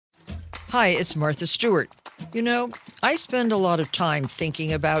Hi, it's Martha Stewart. You know, I spend a lot of time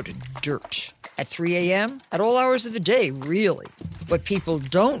thinking about dirt. At 3 a.m., at all hours of the day, really. What people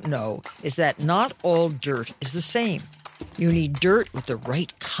don't know is that not all dirt is the same. You need dirt with the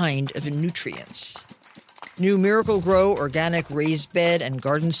right kind of nutrients. New Miracle-Gro organic raised bed and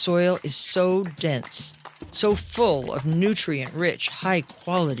garden soil is so dense, so full of nutrient-rich,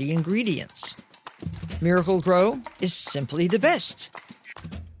 high-quality ingredients. Miracle-Gro is simply the best.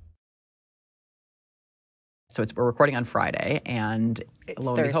 So we're recording on Friday, and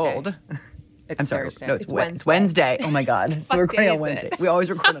lo and behold, I'm sorry. Thursday. No, it's Wednesday. Oh my God. So we're recording on Wednesday. We always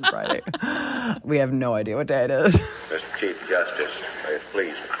record on Friday. We have no idea what day it is. Mr. Chief Justice, may it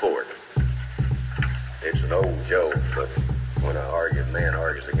please the court. It's an old joke, but when an argued man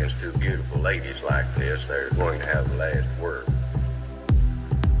argues against two beautiful ladies like this, they're going to have the last word.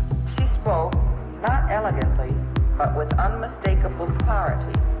 She spoke, not elegantly, but with unmistakable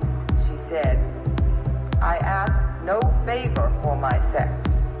clarity. She said, "I ask no favor for my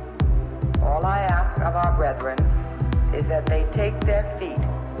sex. All I ask of our brethren is that they take their feet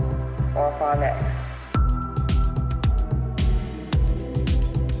off our necks."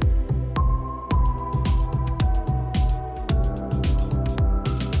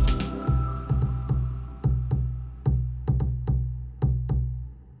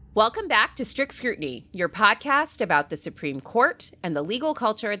 Welcome back to Strict Scrutiny, your podcast about the Supreme Court and the legal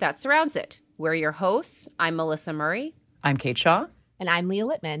culture that surrounds it. We're your hosts. I'm Melissa Murray. I'm Kate Shaw. And I'm Leah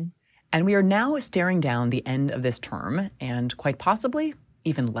Littman. And we are now staring down the end of this term and quite possibly,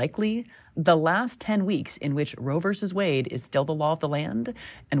 even likely, the last 10 weeks in which Roe v. Wade is still the law of the land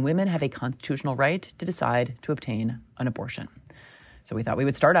and women have a constitutional right to decide to obtain an abortion. So we thought we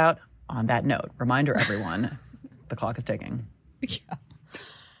would start out on that note. Reminder, everyone, the clock is ticking.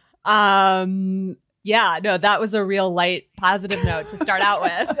 No, that was a real light, positive note to start out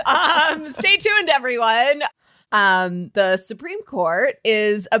with. Stay tuned, everyone. The Supreme Court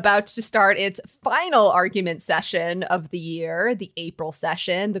is about to start its final argument session of the year, the April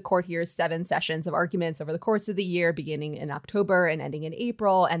session. The court hears 7 sessions of arguments over the course of the year, beginning in October and ending in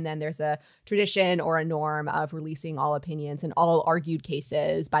April. And then there's a tradition or a norm of releasing all opinions and all argued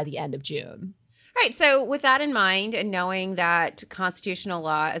cases by the end of June. All right. So with that in mind and knowing that constitutional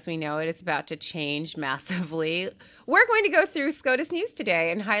law, as we know it, is about to change massively, we're going to go through SCOTUS News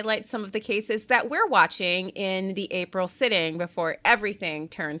today and highlight some of the cases that we're watching in the April sitting before everything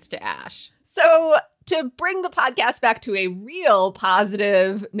turns to ash. So to bring the podcast back to a real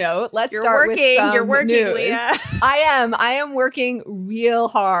positive note, let's start with some You're working, news. Leah. I am working real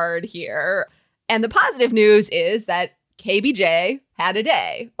hard here. And the positive news is that KBJ had a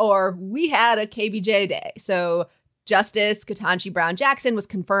day, or we had a KBJ day. So Justice Ketanji Brown Jackson was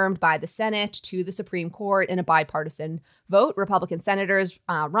confirmed by the Senate to the Supreme Court in a bipartisan vote. Republican senators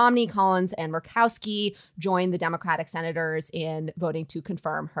Romney, Collins, and Murkowski joined the Democratic senators in voting to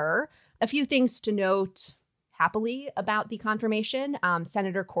confirm her. A few things to note happily about the confirmation.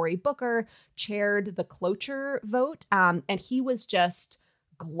 Senator Cory Booker chaired the cloture vote, and he was just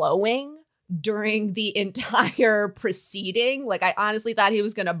glowing during the entire proceeding. Like, I honestly thought he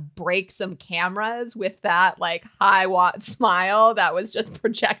was going to break some cameras with that high watt smile that was just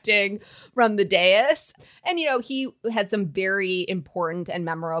projecting from the dais. And, he had some very important and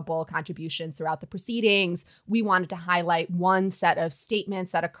memorable contributions throughout the proceedings. We wanted to highlight one set of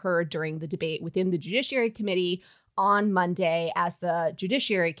statements that occurred during the debate within the Judiciary Committee on Monday as the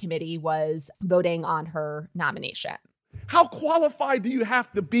Judiciary Committee was voting on her nomination. How qualified do you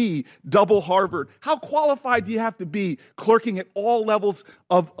have to be, double Harvard? How qualified do you have to be clerking at all levels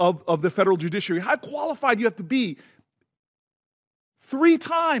of the federal judiciary? How qualified do you have to be? 3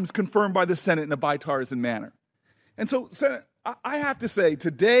 times confirmed by the Senate in a bipartisan manner. And so, Senate, I have to say,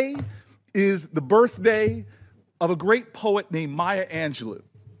 today is the birthday of a great poet named Maya Angelou.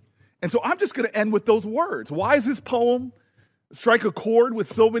 And so I'm just going to end with those words. Why is this poem strike a chord with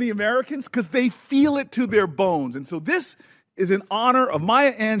so many Americans? Because they feel it to their bones. And so this is in honor of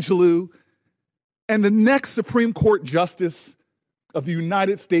Maya Angelou and the next Supreme Court Justice of the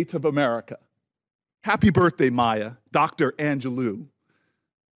United States of America. Happy birthday, Maya, Dr. Angelou.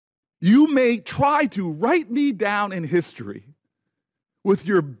 You may try to write me down in history with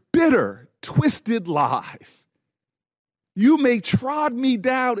your bitter, twisted lies. You may trod me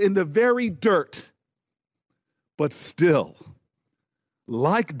down in the very dirt, but still,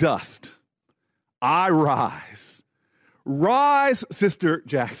 like dust, I rise. Rise, Sister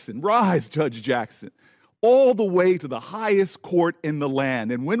Jackson. Rise, Judge Jackson. All the way to the highest court in the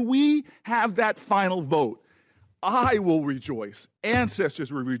land. And when we have that final vote, I will rejoice.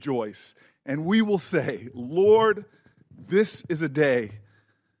 Ancestors will rejoice. And we will say, Lord, this is a day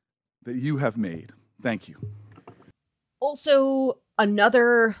that you have made. Thank you. Also,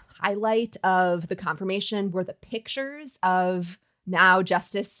 another highlight of the confirmation were the pictures of now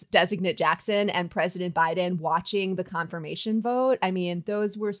Justice Designate Jackson and President Biden watching the confirmation vote. I mean,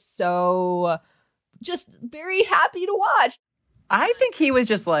 those were so just very happy to watch. I think he was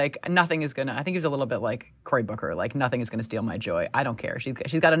just like, nothing is gonna, I think he was a little bit like Cory Booker, like nothing is gonna steal my joy. I don't care. She's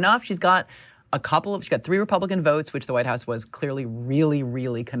got enough. She's got 3 Republican votes, which the White House was clearly really,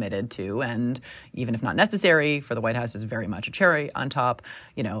 really committed to. And even if not necessary for the White House is very much a cherry on top,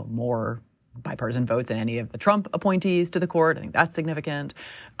 more bipartisan votes than any of the Trump appointees to the court. I think that's significant.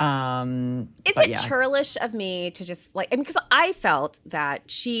 Is it churlish of me to just because I felt that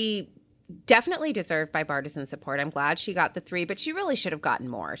she definitely deserved bipartisan support. I'm glad she got the 3, but she really should have gotten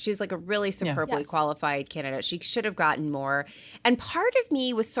more. She's like a really superbly qualified candidate. She should have gotten more. And part of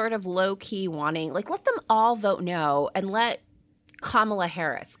me was sort of low-key wanting, let them all vote no and let Kamala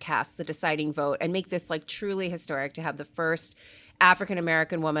Harris cast the deciding vote and make this truly historic to have the first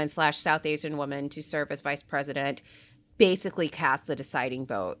African-American woman / South Asian woman to serve as vice president basically cast the deciding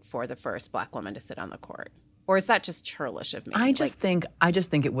vote for the first Black woman to sit on the court. Or is that just churlish of me? I just think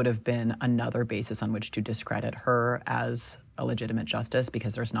it would have been another basis on which to discredit her as a legitimate justice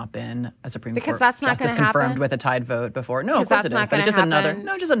because there's not been a Supreme Court that's not justice confirmed with a tied vote before. No, of course it is. But it's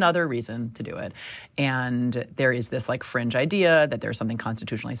just another reason to do it. And there is this fringe idea that there's something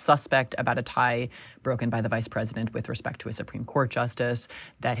constitutionally suspect about a tie broken by the vice president with respect to a Supreme Court justice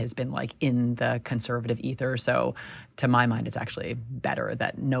that has been in the conservative ether. So to my mind, it's actually better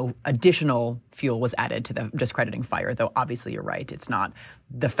that no additional fuel was added to the discrediting fire, though obviously you're right. It's not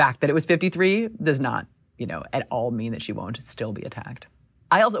the fact that it was 53 does not at all mean that she won't still be attacked.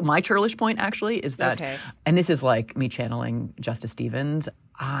 My churlish point actually is that, and this is me channeling Justice Stevens,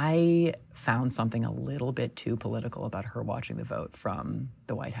 I found something a little bit too political about her watching the vote from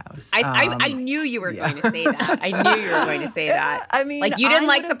the White House. I knew you were going to say that. I knew you were going to say that. I mean, you didn't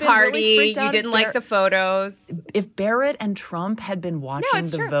like the party. Really you didn't like the photos. If Barrett and Trump had been watching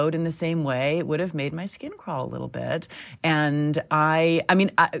the vote in the same way, it would have made my skin crawl a little bit. And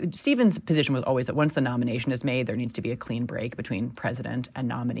Stevens' position was always that once the nomination is made, there needs to be a clean break between president and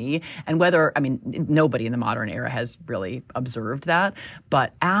nominee. And nobody in the modern era has really observed that.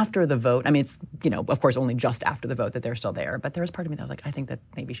 But after the vote, it's, of course, only just after the vote that they're still there. But there was part of me that was like, I think that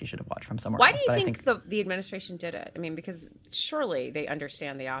maybe she should have watched from somewhere else. Why do you think the administration did it? Because surely they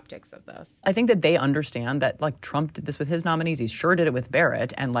understand the optics of this. I think that they understand that Trump did this with his nominees. He sure did it with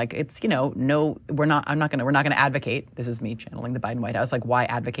Barrett. And it's, we're not going to advocate. This is me channeling the Biden White House. Why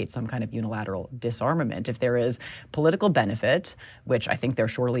advocate some kind of unilateral disarmament if there is political benefit, which I think there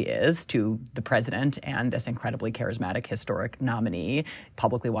surely is, to the president and this incredibly charismatic, historic nominee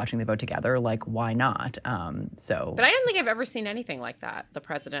publicly watching the vote together? Why not? But I don't think I've ever seen anything like that. The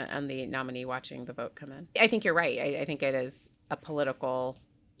president and the nominee watching the vote come in. I think you're right. I think it is a political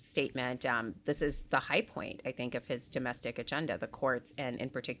statement. This is the high point, I think, of his domestic agenda, the courts, and in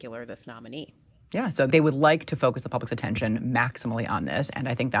particular, this nominee. Yeah, so they would like to focus the public's attention maximally on this, and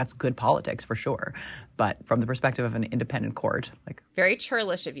I think that's good politics for sure. But from the perspective of an independent court, very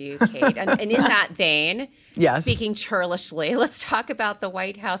churlish of you, Kate. and in that vein, speaking churlishly, let's talk about the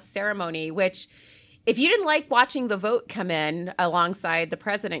White House ceremony, which, if you didn't like watching the vote come in alongside the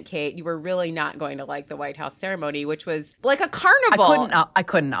president, Kate, you were really not going to like the White House ceremony, which was like a carnival. I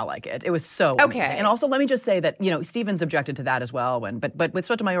could not like it. It was so amazing. And also, let me just say that, Stevens objected to that as well. But with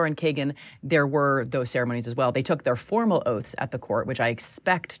Sotomayor and Kagan, there were those ceremonies as well. They took their formal oaths at the court, which I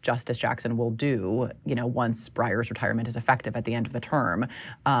expect Justice Jackson will do, once Breyer's retirement is effective at the end of the term.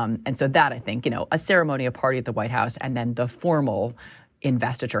 And so that, I think, a ceremony, a party at the White House, and then the formal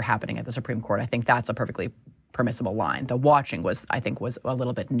investiture happening at the Supreme Court. I think that's a perfectly permissible line. The watching was a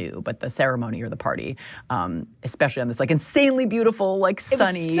little bit new, but the ceremony or the party, especially on this insanely beautiful,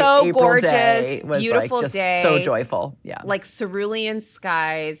 sunny April gorgeous, day, was beautiful just day, so joyful. Yeah, cerulean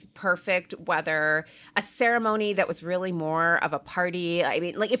skies, perfect weather, a ceremony that was really more of a party.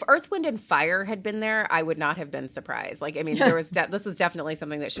 If Earth, Wind, and Fire had been there, I would not have been surprised. There was this was definitely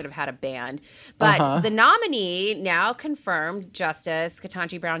something that should have had a band. But the nominee, now confirmed, Justice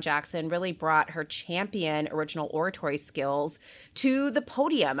Ketanji Brown Jackson, really brought her champion original oratory skills to the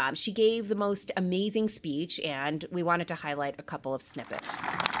podium. She gave the most amazing speech, and we wanted to highlight a couple of snippets.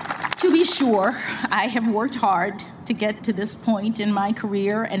 To be sure, I have worked hard to get to this point in my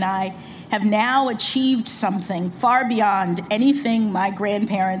career, and I have now achieved something far beyond anything my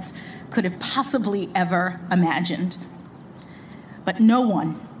grandparents could have possibly ever imagined. But no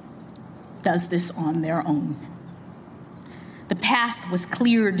one does this on their own. The path was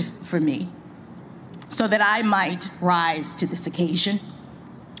cleared for me so that I might rise to this occasion.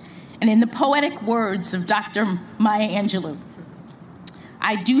 And in the poetic words of Dr. Maya Angelou,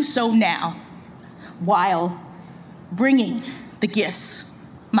 I do so now while bringing the gifts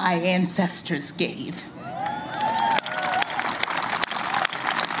my ancestors gave.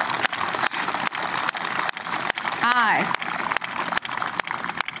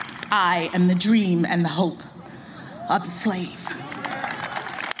 I am the dream and the hope of the slave.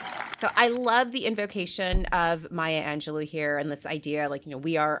 So I love the invocation of Maya Angelou here and this idea, like,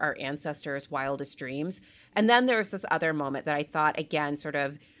 we are our ancestors' wildest dreams. And then there's this other moment that I thought, again, sort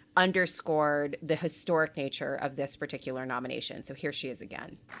of underscored the historic nature of this particular nomination. So here she is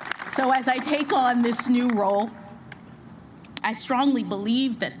again. So as I take on this new role, I strongly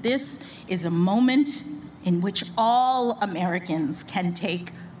believe that this is a moment in which all Americans can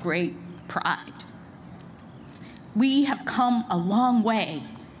take great pride. We have come a long way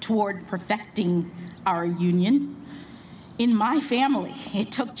toward perfecting our union. In my family,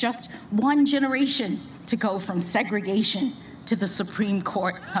 it took just one generation to go from segregation to the Supreme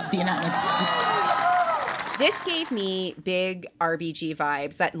Court of the United States. This gave me big RBG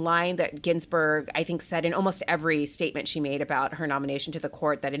vibes, that line that Ginsburg, I think, said in almost every statement she made about her nomination to the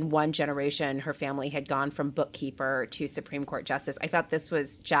court, that in one generation her family had gone from bookkeeper to Supreme Court justice. I thought this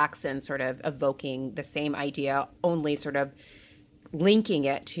was Jackson sort of evoking the same idea, only sort of linking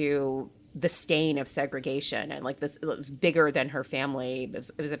it to the stain of segregation. And like this, it was bigger than her family.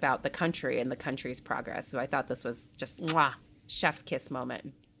 It was about the country and the country's progress. So I thought this was just chef's kiss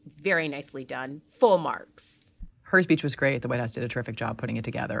moment. Very nicely done. Full marks. Her speech was great. The White House did a terrific job putting it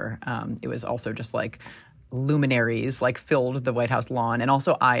together. It was also just like luminaries like filled the White House lawn. And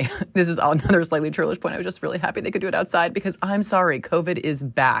also this is another slightly churlish point. I was just really happy they could do it outside because I'm sorry, COVID is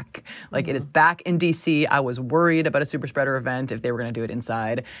back. Like it is back in DC. I was worried about a super spreader event if they were going to do it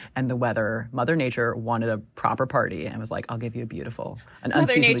inside. And the weather, Mother Nature wanted a proper party and was like, I'll give you an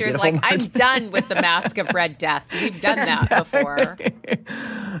Mother Nature is like, I'm done with the mask of Red Death. We've done that before.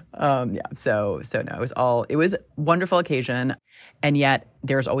 So no, it was a wonderful occasion. And yet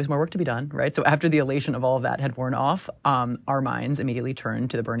there's always more work to be done, right? So after the elation of all of that had worn off, our minds immediately turned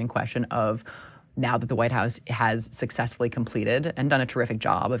to the burning question of, now that the White House has successfully completed and done a terrific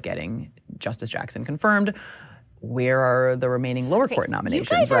job of getting Justice Jackson confirmed, where are the remaining lower court nominations,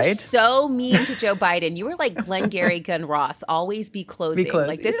 you guys right? are so mean to Joe Biden. You were like Glengarry Gunn Ross, always be closing.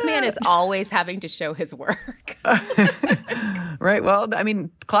 Like this man is always having to show his work. Right. Well, I mean,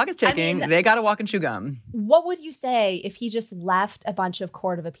 clock is ticking. They got to walk and chew gum. What would you say if he just left a bunch of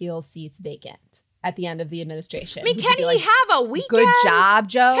Court of Appeals seats vacant at the end of the administration? I mean, can he have a weekend? Good job,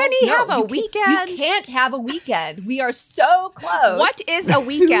 Joe. Can he have a weekend? You can't have a weekend. We are so close. What is a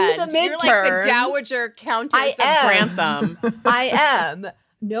weekend? To the midterms. You're like the Dowager Countess of Grantham. I am.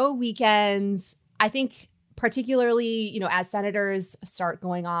 No weekends. I think particularly, as senators start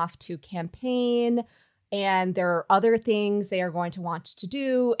going off to campaign, and there are other things they are going to want to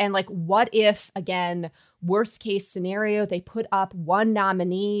do. And like, what if, again, worst case scenario, they put up one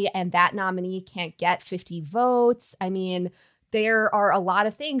nominee and that nominee can't get 50 votes? I mean, there are a lot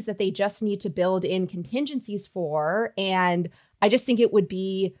of things that they just need to build in contingencies for. And I just think it would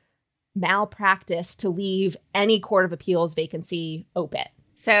be malpractice to leave any Court of Appeals vacancy open.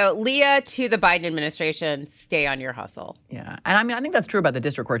 So, Leah, to the Biden administration, stay on your hustle. Yeah. And I mean, I think that's true about the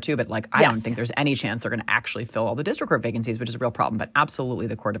district court too, but I don't think there's any chance they're going to actually fill all the district court vacancies, which is a real problem, but absolutely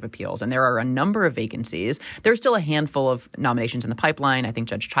the Court of Appeals. And there are a number of vacancies. There's still a handful of nominations in the pipeline. I think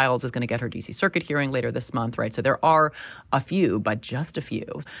Judge Childs is going to get her DC Circuit hearing later this month, right? So there are a few, but just a few.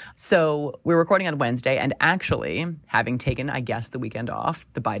 So we're recording on Wednesday, and actually, having taken, I guess, the weekend off,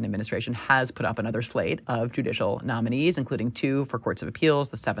 the Biden administration has put up another slate of judicial nominees, including 2 for Courts of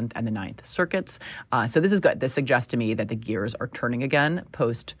Appeals, the 7th and the 9th circuits. So this is good. This suggests to me that the gears are turning again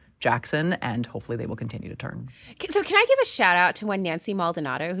post Jackson, and hopefully they will continue to turn. So can I give a shout out to one Nancy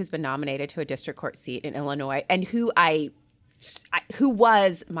Maldonado, who's been nominated to a district court seat in Illinois, and who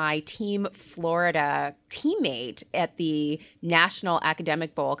was my Team Florida teammate at the National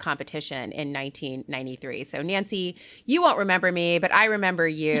Academic Bowl competition in 1993. So Nancy, you won't remember me, but I remember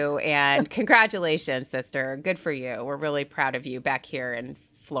you, and congratulations, sister. Good for you. We're really proud of you back here in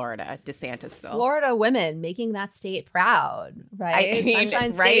Florida, DeSantisville. Florida women making that state proud, right? I mean,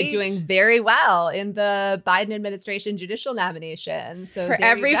 Sunshine right? State doing very well in the Biden administration judicial nomination. So for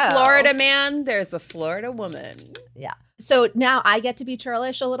every Florida man, there's a Florida woman. Yeah. So now I get to be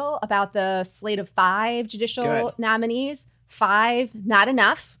churlish a little about the slate of 5 judicial nominees. 5, not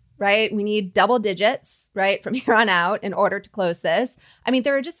enough, right? We need double digits, right, from here on out in order to close this. I mean,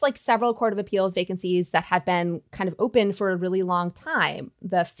 there are just like several Court of Appeals vacancies that have been kind of open for a really long time.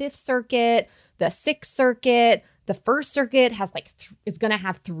 The Fifth Circuit, the Sixth Circuit, the First Circuit has is going to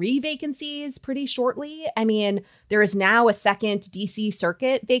have 3 vacancies pretty shortly. I mean, there is now a second DC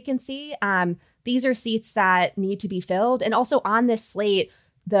Circuit vacancy. These are seats that need to be filled. And also on this slate,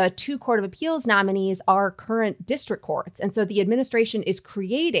 the 2 Court of Appeals nominees are current district courts. And so the administration is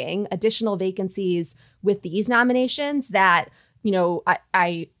creating additional vacancies with these nominations that, you know,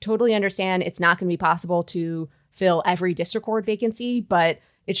 I totally understand it's not going to be possible to fill every district court vacancy, but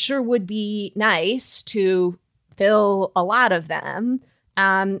it sure would be nice to fill a lot of them.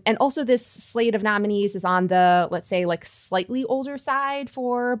 And also this slate of nominees is on the, let's say, like slightly older side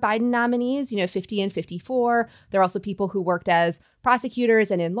for Biden nominees, you know, 50 and 54. There are also people who worked as prosecutors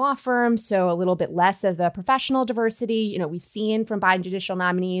and in law firms, so a little bit less of the professional diversity, you know, we've seen from Biden judicial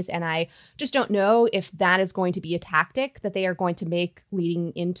nominees. And I just don't know if that is going to be a tactic that they are going to make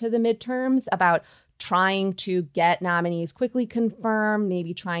leading into the midterms about trying to get nominees quickly confirmed,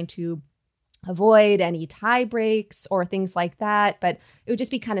 maybe trying to avoid any tie breaks or things like that. But it would just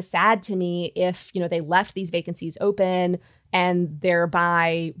be kind of sad to me if, you know, they left these vacancies open and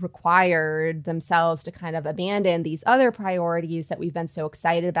thereby required themselves to kind of abandon these other priorities that we've been so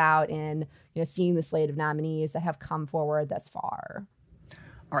excited about in, you know, seeing the slate of nominees that have come forward thus far.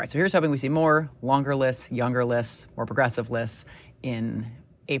 All right, so here's hoping we see more longer lists, younger lists, more progressive lists in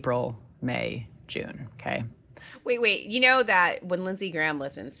April, May, June, okay? Wait. You know that when Lindsey Graham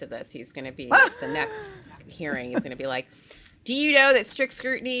listens to this, he's going to be at the next hearing. He's going to be like, do you know that strict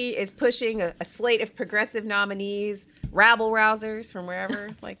scrutiny is pushing a slate of progressive nominees, rabble-rousers from wherever?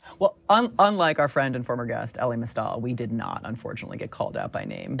 Well, unlike our friend and former guest, Elie Mystal, we did not, unfortunately, get called out by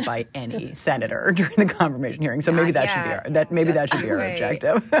name by any senator during the confirmation hearing. So maybe that should be our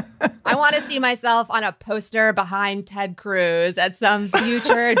objective. I want to see myself on a poster behind Ted Cruz at some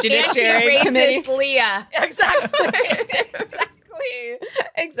future judiciary committee. Leah.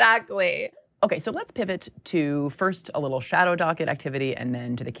 Exactly. Okay, so let's pivot to first a little shadow docket activity and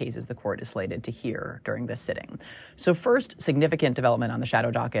then to the cases the court is slated to hear during this sitting. So first, significant development on the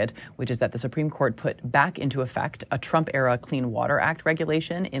shadow docket, which is that the Supreme Court put back into effect a Trump-era Clean Water Act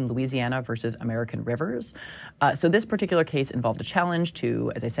regulation in Louisiana versus American Rivers. So this particular case involved a challenge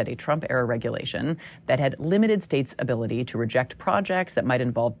to, as I said, a Trump-era regulation that had limited states' ability to reject projects that might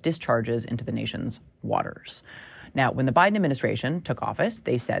involve discharges into the nation's waters. Now, when the Biden administration took office,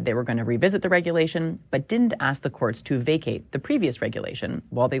 they said they were going to revisit the regulation, but didn't ask the courts to vacate the previous regulation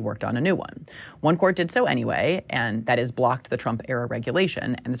while they worked on a new one. One court did so anyway, and that is blocked the Trump-era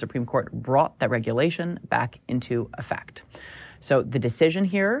regulation, and the Supreme Court brought that regulation back into effect. So the decision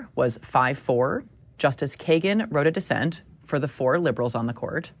here was 5-4. Justice Kagan wrote a dissent for the 4 liberals on the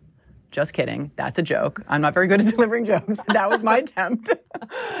court. Just kidding. That's a joke. I'm not very good at delivering jokes, but that was my attempt.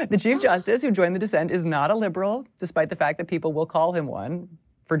 The Chief Justice who joined the dissent is not a liberal, despite the fact that people will call him one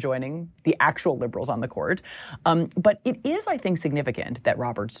for joining the actual liberals on the court. But it is, I think, significant that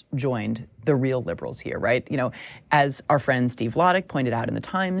Roberts joined the real liberals here, right? You know, as our friend Steve Loddick pointed out in the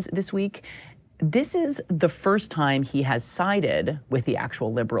Times this week, this is the first time he has sided with the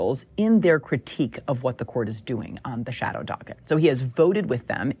actual liberals in their critique of what the court is doing on the shadow docket. So he has voted with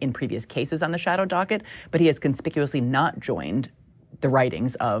them in previous cases on the shadow docket, but he has conspicuously not joined the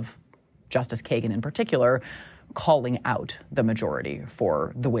writings of Justice Kagan in particular, calling out the majority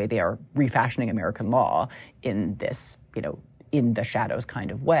for the way they are refashioning American law in this, you know, in the shadows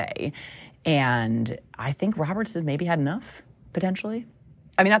kind of way. And I think Roberts has maybe had enough, potentially.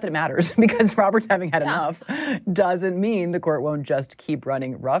 I mean, not that it matters, because Roberts having had enough doesn't mean the court won't just keep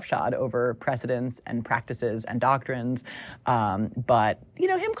running roughshod over precedents and practices and doctrines. But, you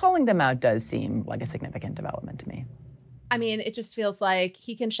know, him calling them out does seem like a significant development to me. I mean, it just feels like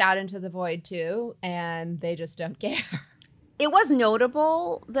he can shout into the void, too, and they just don't care. It was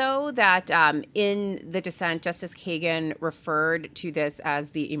notable, though, that in the dissent, Justice Kagan referred to this as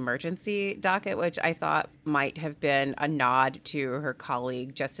the emergency docket, which I thought might have been a nod to her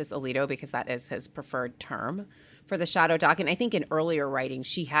colleague, Justice Alito, because that is his preferred term for the shadow docket. And I think in earlier writing,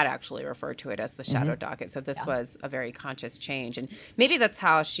 she had actually referred to it as the shadow docket. So this was a very conscious change. And maybe that's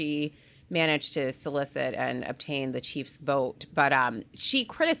how she managed to solicit and obtain the chief's vote. But she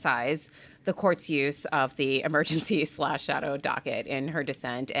criticized the court's use of the emergency/shadow docket in her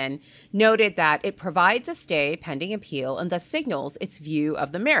dissent and noted that it provides a stay pending appeal and thus signals its view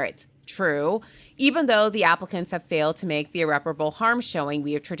of the merits. True, even though the applicants have failed to make the irreparable harm showing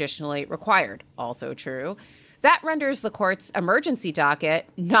we have traditionally required. Also true. That renders the court's emergency docket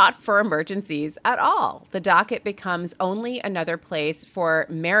not for emergencies at all. The docket becomes only another place for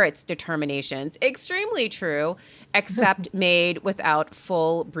merits determinations, extremely true, except made without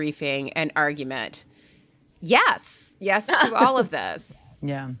full briefing and argument. Yes to all of this.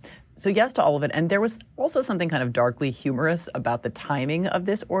 Yeah. So yes to all of it. And there was also something kind of darkly humorous about the timing of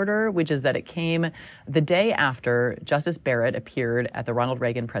this order, which is that it came the day after Justice Barrett appeared at the Ronald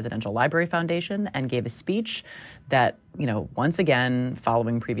Reagan Presidential Library Foundation and gave a speech that, you know, once again,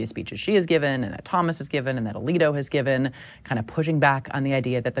 following previous speeches she has given and that Thomas has given and that Alito has given, kind of pushing back on the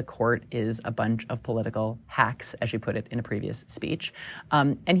idea that the court is a bunch of political hacks, as she put it in a previous speech.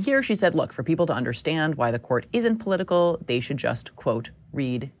 And here she said, look, for people to understand why the court isn't political, they should just, quote,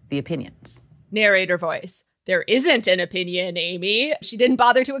 read the opinions. Narrator voice. There isn't an opinion, Amy. She didn't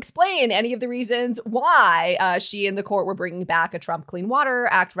bother to explain any of the reasons why she and the court were bringing back a Trump Clean Water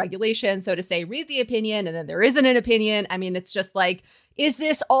Act regulation. So to say, read the opinion, and then there isn't an opinion. I mean, it's just like, is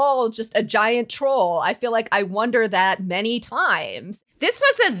this all just a giant troll? I feel like I wonder that many times. This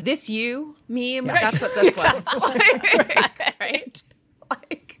was a "this you" meme. Yeah. That's what this was. Right?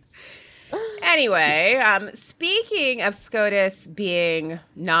 Anyway, speaking of SCOTUS being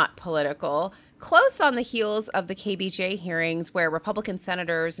not political, close on the heels of the KBJ hearings where Republican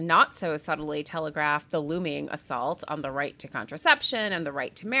senators not so subtly telegraphed the looming assault on the right to contraception and the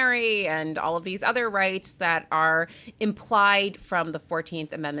right to marry and all of these other rights that are implied from the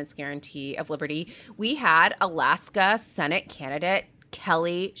 14th Amendment's guarantee of liberty, we had Alaska Senate candidate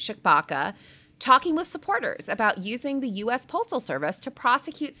Kelly Tshibaka talking with supporters about using the U.S. Postal Service to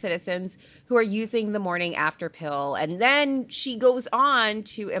prosecute citizens who are using the morning after pill. And then she goes on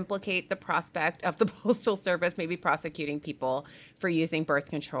to implicate the prospect of the Postal Service maybe prosecuting people for using birth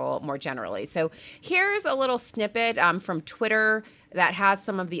control more generally. So here's a little snippet from Twitter that has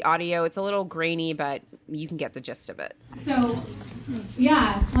some of the audio. It's a little grainy, but you can get the gist of it. So,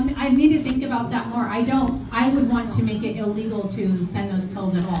 yeah, I need to think about that more. I would want to make it illegal to send those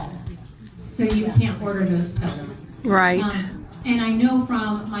pills at all. So you can't order those pills. Right. And I know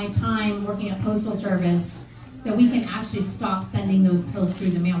from my time working at Postal Service that we can actually stop sending those pills through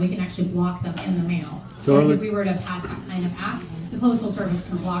the mail. We can actually block them in the mail. So if we were to pass that kind of act, the Postal Service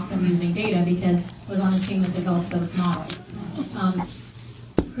can block them using data because it was on the team that developed those models.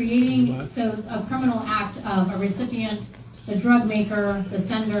 So a criminal act of a recipient, the drug maker, the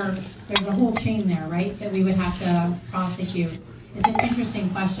sender, there's a whole chain there, right, that we would have to prosecute. It's an interesting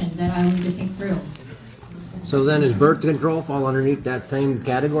question that I need to think through. So then does birth control fall underneath that same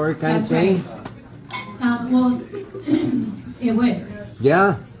category kind of thing? Right. Well, it would.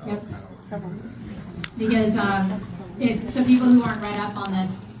 Yeah? Yep. Because so people who aren't read up on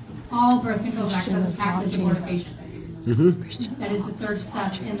this, all birth control act as abortifacients. Mm-hmm. That is the third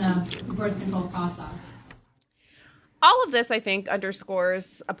step in the birth control process. All of this, I think,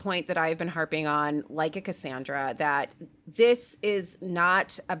 underscores a point that I've been harping on, like a Cassandra, that this is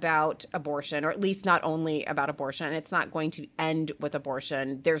not about abortion, or at least not only about abortion. It's not going to end with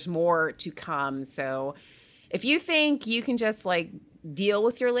abortion. There's more to come. So if you think you can just deal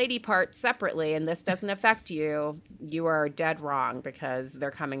with your lady parts separately and this doesn't affect you, you are dead wrong, because they're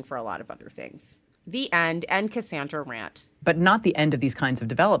coming for a lot of other things. The end. End Cassandra rant. But not the end of these kinds of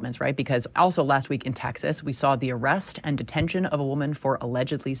developments, right? Because also last week in Texas, we saw the arrest and detention of a woman for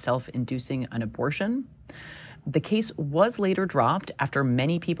allegedly self-inducing an abortion. The case was later dropped after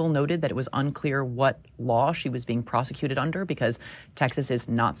many people noted that it was unclear what law she was being prosecuted under, because Texas is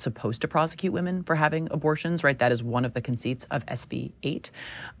not supposed to prosecute women for having abortions, right? That is one of the conceits of SB 8.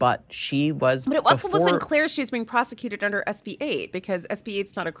 But she was... But it also wasn't clear she was being prosecuted under SB 8, because SB 8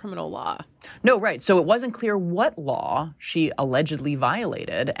 is not a criminal law. No, right. So it wasn't clear what law she allegedly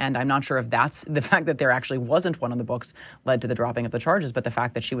violated. And I'm not sure if that's the fact that there actually wasn't one on the books led to the dropping of the charges, but the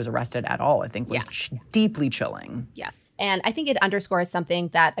fact that she was arrested at all, I think, was deeply chilling. Yes. And I think it underscores something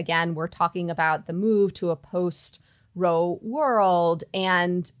that, again, we're talking about the move to a post-Roe world.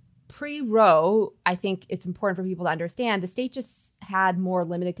 And pre-Roe, I think it's important for people to understand the state just had more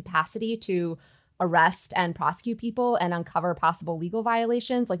limited capacity to arrest and prosecute people and uncover possible legal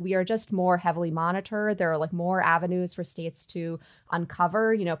violations. We are just more heavily monitored. There are more avenues for states to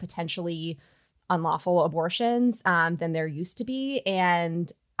uncover, potentially unlawful abortions than there used to be. And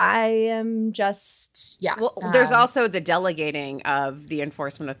I am just, Well, there's also the delegating of the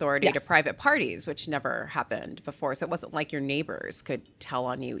enforcement authority to private parties, which never happened before. So it wasn't like your neighbors could tell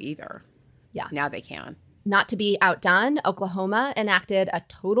on you either. Yeah. Now they can. Not to be outdone, Oklahoma enacted a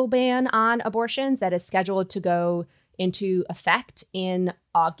total ban on abortions that is scheduled to go into effect in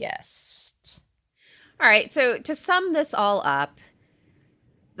August. All right. So to sum this all up,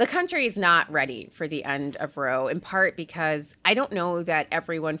 The country is not ready for the end of Roe, in part because I don't know that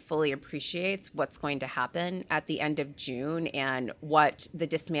everyone fully appreciates what's going to happen at the end of June and what the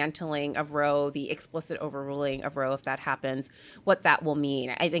dismantling of Roe, the explicit overruling of Roe, if that happens, what that will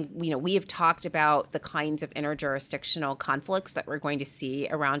mean. I think, we have talked about the kinds of interjurisdictional conflicts that we're going to see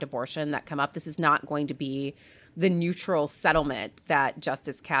around abortion that come up. This is not going to be the neutral settlement that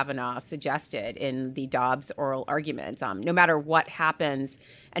Justice Kavanaugh suggested in the Dobbs oral arguments. No matter what happens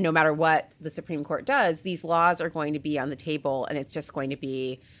and no matter what the Supreme Court does, these laws are going to be on the table, and it's just going to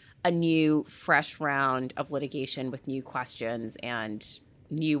be a new, fresh round of litigation with new questions and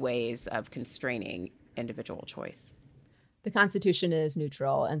new ways of constraining individual choice. The Constitution is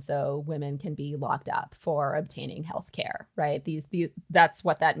neutral, and so women can be locked up for obtaining health care, right? That's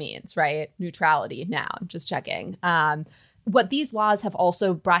what that means, right? Neutrality now, just checking. What these laws have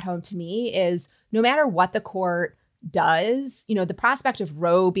also brought home to me is no matter what the court does, the prospect of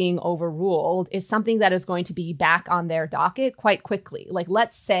Roe being overruled is something that is going to be back on their docket quite quickly. Like,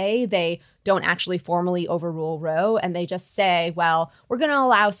 let's say they don't actually formally overrule Roe and they just say, well, we're going to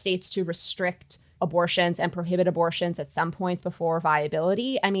allow states to restrict abortions and prohibit abortions at some points before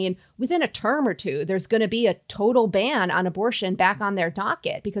viability. I mean, within a term or two, there's going to be a total ban on abortion back on their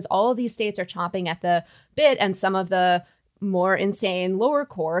docket because all of these states are chomping at the bit, and some of the more insane lower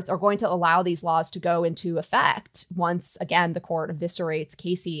courts are going to allow these laws to go into effect once, again, the court eviscerates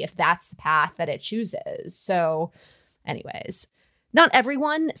Casey if that's the path that it chooses. So anyways, not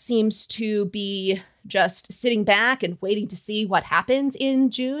everyone seems to be just sitting back and waiting to see what happens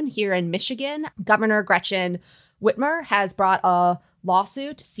in June here in Michigan. Governor Gretchen Whitmer has brought a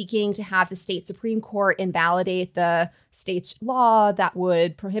lawsuit seeking to have the state Supreme Court invalidate the state's law that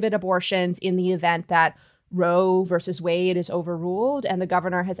would prohibit abortions in the event that Roe versus Wade is overruled, and the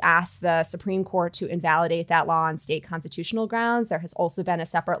governor has asked the Supreme Court to invalidate that law on state constitutional grounds. There has also been a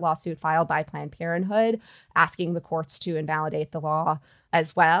separate lawsuit filed by Planned Parenthood asking the courts to invalidate the law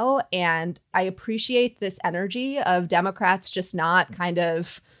as well. And I appreciate this energy of Democrats just not kind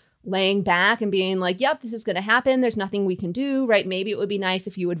of laying back and being like, yep, this is going to happen. There's nothing we can do, right? Maybe it would be nice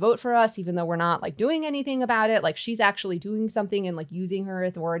if you would vote for us, even though we're not like doing anything about it. Like, she's actually doing something and like using her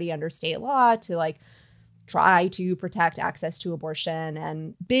authority under state law to like try to protect access to abortion,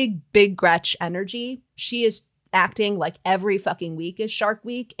 and big Gretch energy. She is acting like every fucking week is Shark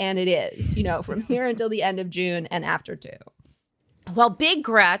Week, and it is, from here until the end of June and after too. Well, Big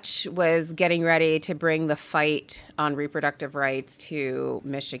Gretch was getting ready to bring the fight on reproductive rights to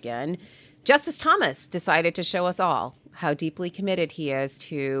Michigan. Justice Thomas decided to show us all how deeply committed he is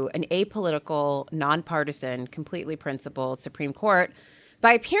to an apolitical, nonpartisan, completely principled Supreme Court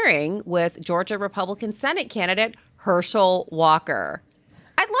by appearing with Georgia Republican Senate candidate Herschel Walker.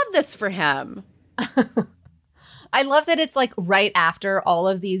 I love this for him. I love that it's like right after all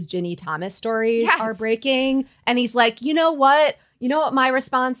of these Ginny Thomas stories are breaking. And he's like, you know what? You know what my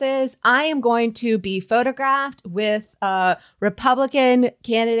response is? I am going to be photographed with a Republican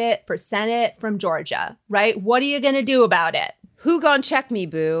candidate for Senate from Georgia, right? What are you going to do about it? Who gonna check me,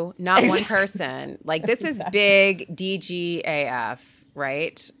 boo? Not one person. Like, this is big DGAF.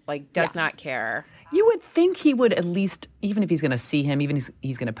 Right? Like, does not care. You would think he would at least, even if he's going to see him, even if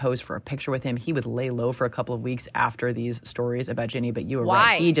he's going to pose for a picture with him, he would lay low for a couple of weeks after these stories about Ginny. But you were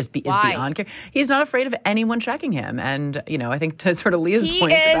right. He just is beyond care. He's not afraid of anyone checking him. And, I think to sort of Leah's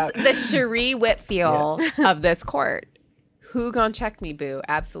point about... He is the Cherie Whitfield of this court. Who gonna check me, boo?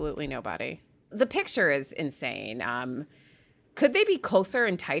 Absolutely nobody. The picture is insane. Could they be closer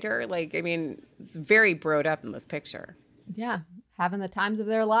and tighter? Like, I mean, it's very broed up in this picture. Yeah. Having the times of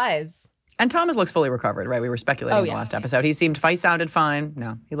their lives. And Thomas looks fully recovered, right? We were speculating in the last episode. He sounded fine.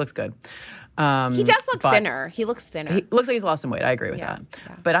 No, he looks good. He does look thinner. He looks thinner. He looks like he's lost some weight. I agree with that.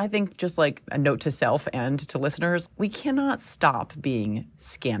 Yeah. But I think, just like a note to self and to listeners, we cannot stop being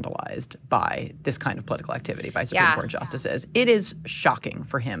scandalized by this kind of political activity by Supreme Court justices. It is shocking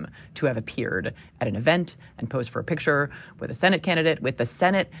for him to have appeared at an event and posed for a picture with a Senate candidate, with the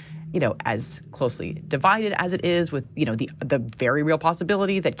Senate, as closely divided as it is, with, the very real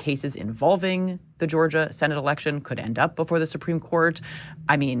possibility that cases involving the Georgia Senate election could end up before the Supreme Court.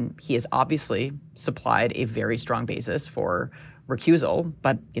 I mean, he has obviously supplied a very strong basis for recusal,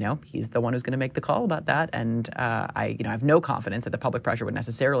 but, he's the one who's going to make the call about that. And I have no confidence that the public pressure would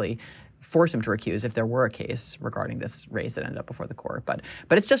necessarily force him to recuse if there were a case regarding this race that ended up before the court. But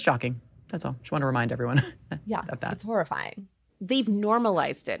it's just shocking. That's all. Just want to remind everyone of that. It's horrifying. they've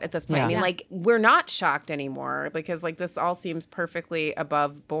normalized it at this point. Yeah. I mean, like, we're not shocked anymore because, like, this all seems perfectly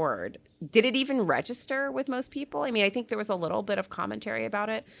above board. Did it even register with most people? I mean, I think there was a little bit of commentary about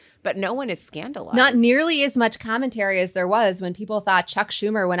it, but no one is scandalized. Not nearly as much commentary as there was when people thought Chuck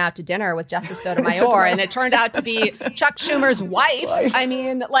Schumer went out to dinner with Justice Sotomayor, and it turned out to be Chuck Schumer's wife. I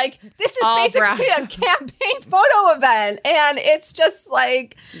mean, like, this is All basically a campaign photo event, and it's just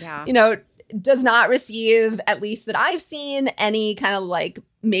like, you know, does not receive, at least that I've seen, any kind of like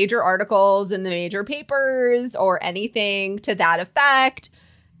major articles in the major papers or anything to that effect.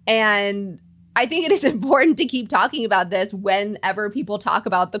 And I think it is important to keep talking about this whenever people talk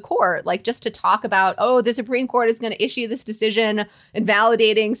about the court, like just to talk about, oh, the Supreme Court is going to issue this decision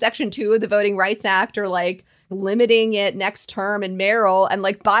invalidating Section 2 of the Voting Rights Act, or like limiting it next term in Merrill. And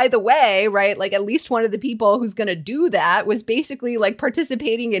like, by the way, right, like at least one of the people who's going to do that was basically like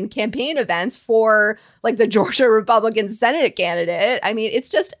participating in campaign events for like the Georgia Republican Senate candidate. I mean,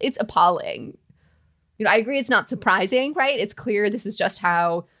 it's appalling. You know, I agree it's not surprising, right? It's clear this is just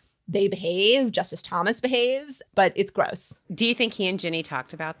how they behave, Justice Thomas behaves, but it's gross. Do you think he and Ginny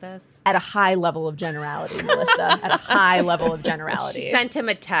talked about this? At a high level of generality, Melissa. At a high level of generality. She sent him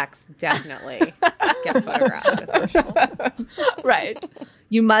a text, definitely. Get photographed with Herschel. Right.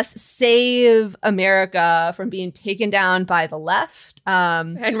 You must save America from being taken down by the left.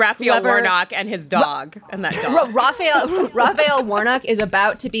 And Raphael Warnock and his dog. And that dog. Raphael Warnock is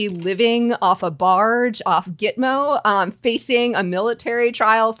about to be living off a barge off Gitmo, facing a military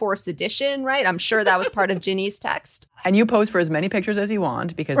trial for sedition, right? I'm sure that was part of Ginny's text. And you pose for as many pictures as you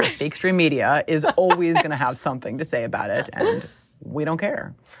want, because the fake stream media is always going to have something to say about it, and we don't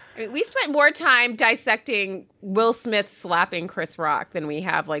care. I mean, we spent more time dissecting Will Smith slapping Chris Rock than we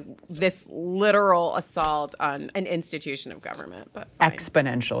have like this literal assault on an institution of government. But fine.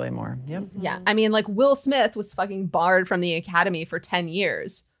 Exponentially more. Yep. Yeah. I mean, like, Will Smith was fucking barred from the Academy for 10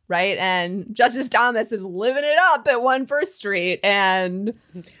 years, right? And Justice Thomas is living it up at 1 First Street, and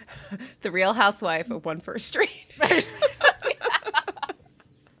the Real Housewife of 1 First Street.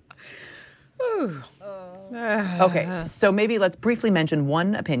 Okay, so maybe let's briefly mention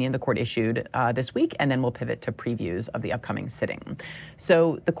one opinion the court issued this week, and then we'll pivot to previews of the upcoming sitting.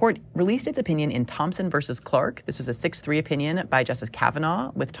 So the court released its opinion in Thompson versus Clark. This was a 6-3 opinion by Justice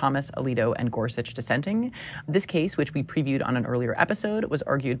Kavanaugh, with Thomas, Alito, and Gorsuch dissenting. This case, which we previewed on an earlier episode, was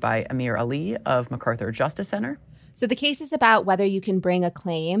argued by Amir Ali of MacArthur Justice Center. So the case is about whether you can bring a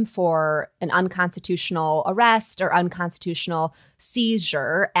claim for an unconstitutional arrest or unconstitutional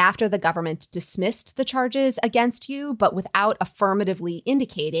seizure after the government dismissed the charges against you, but without affirmatively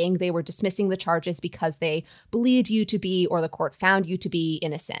indicating they were dismissing the charges because they believed you to be, or the court found you to be,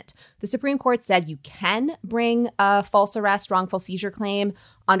 innocent. The Supreme Court said you can bring a false arrest, wrongful seizure claim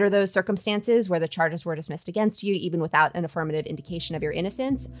under those circumstances where the charges were dismissed against you, even without an affirmative indication of your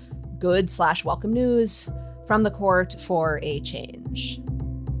innocence. Good/welcome news from the court for a change.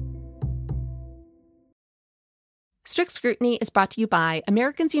 Strict Scrutiny is brought to you by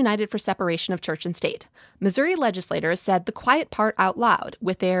Americans United for Separation of Church and State. Missouri legislators said the quiet part out loud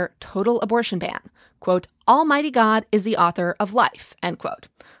with their total abortion ban. Quote, Almighty God is the author of life, end quote.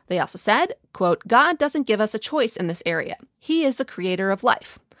 They also said, quote, God doesn't give us a choice in this area. He is the creator of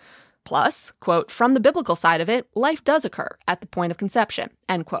life. Plus, quote, from the biblical side of it, life does occur at the point of conception,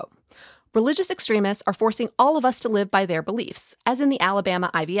 end quote. Religious extremists are forcing all of us to live by their beliefs, as in the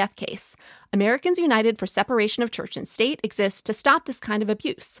Alabama IVF case. Americans United for Separation of Church and State exists to stop this kind of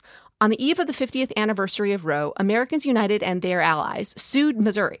abuse. On the eve of the 50th anniversary of Roe, Americans United and their allies sued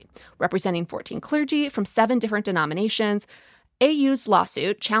Missouri, representing 14 clergy from 7 different denominations. AU's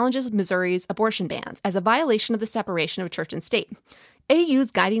lawsuit challenges Missouri's abortion bans as a violation of the separation of church and state.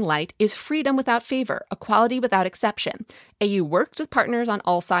 AU's guiding light is freedom without favor, equality without exception. AU works with partners on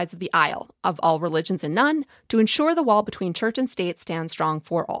all sides of the aisle, of all religions and none, to ensure the wall between church and state stands strong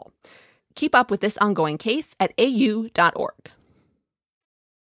for all. Keep up with this ongoing case at au.org.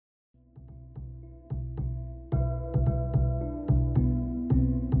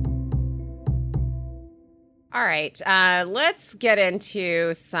 All right, let's get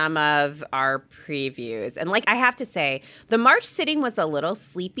into some of our previews. And like I have to say, the March sitting was a little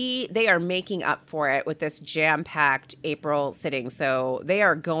sleepy. They are making up for it with this jam-packed April sitting. So they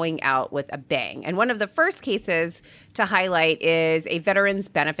are going out with a bang. And one of the first cases to highlight is a veterans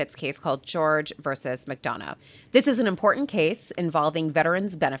benefits case called George versus McDonough. This is an important case involving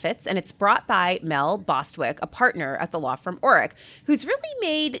veterans benefits, and it's brought by Mel Bostwick, a partner at the law firm Orrick, who's really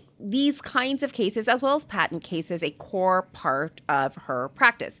made these kinds of cases, as well as patent cases, a core part of her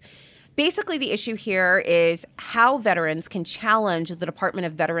practice. Basically, the issue here is how veterans can challenge the Department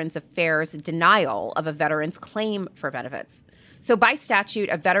of Veterans Affairs' denial of a veteran's claim for benefits. So by statute,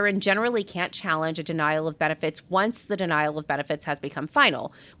 a veteran generally can't challenge a denial of benefits once the denial of benefits has become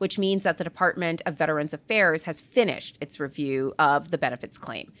final, which means that the Department of Veterans Affairs has finished its review of the benefits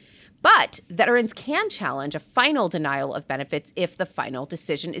claim. But veterans can challenge a final denial of benefits if the final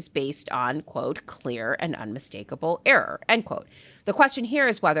decision is based on, quote, clear and unmistakable error, end quote. The question here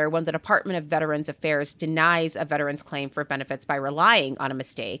is whether when the Department of Veterans Affairs denies a veteran's claim for benefits by relying on a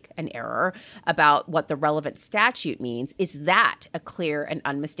mistake, an error, about what the relevant statute means, is that a clear and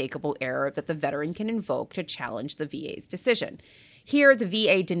unmistakable error that the veteran can invoke to challenge the VA's decision. Here, the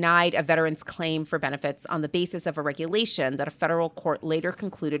VA denied a veteran's claim for benefits on the basis of a regulation that a federal court later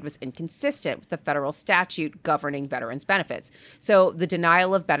concluded was inconsistent with the federal statute governing veterans' benefits. So the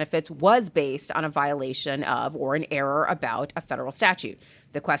denial of benefits was based on a violation of or an error about a federal statute.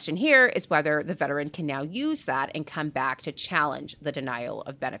 The question here is whether the veteran can now use that and come back to challenge the denial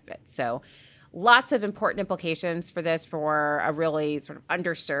of benefits. So lots of important implications for this for a really sort of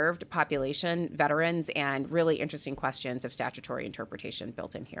underserved population, veterans, and really interesting questions of statutory interpretation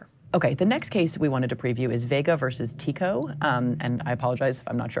built in here. Okay, the next case we wanted to preview is Vega versus Tico, and I apologize if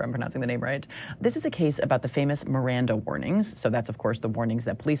I'm not sure I'm pronouncing the name right. This is a case about the famous Miranda warnings. So that's, of course, the warnings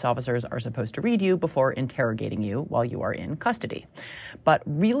that police officers are supposed to read you before interrogating you while you are in custody. But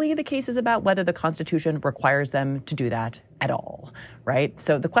really, the case is about whether the Constitution requires them to do that at all, right?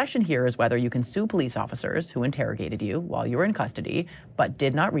 So the question here is whether you can sue police officers who interrogated you while you were in custody, but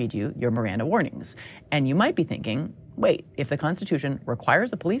did not read you your Miranda warnings. And you might be thinking, wait, if the Constitution requires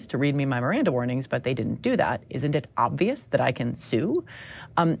the police to read me my Miranda warnings, but they didn't do that, isn't it obvious that I can sue?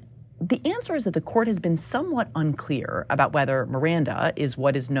 The answer is that the court has been somewhat unclear about whether Miranda is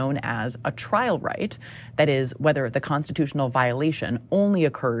what is known as a trial right, that is, whether the constitutional violation only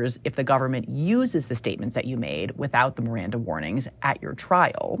occurs if the government uses the statements that you made without the Miranda warnings at your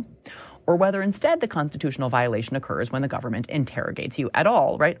trial, or whether instead the constitutional violation occurs when the government interrogates you at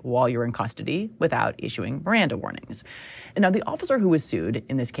all, right, while you're in custody without issuing Miranda warnings. And now the officer who was sued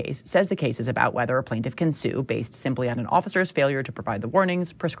in this case says the case is about whether a plaintiff can sue based simply on an officer's failure to provide the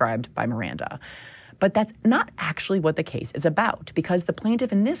warnings prescribed by Miranda. But that's not actually what the case is about, because the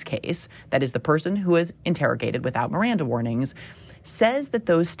plaintiff in this case, that is the person who is interrogated without Miranda warnings, says that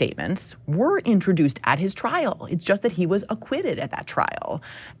those statements were introduced at his trial. It's just that he was acquitted at that trial.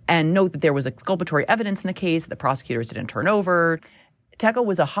 And note that there was exculpatory evidence in the case that the prosecutors didn't turn over. Teco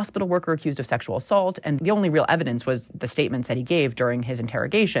was a hospital worker accused of sexual assault, and the only real evidence was the statements that he gave during his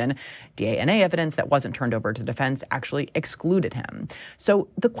interrogation. DNA evidence that wasn't turned over to the defense actually excluded him. So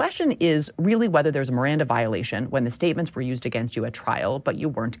the question is really whether there's a Miranda violation when the statements were used against you at trial, but you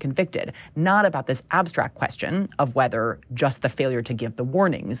weren't convicted, not about this abstract question of whether just the failure to give the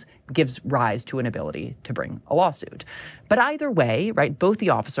warnings gives rise to an ability to bring a lawsuit. But either way, right, both the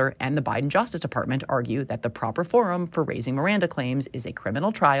officer and the Biden Justice Department argue that the proper forum for raising Miranda claims is a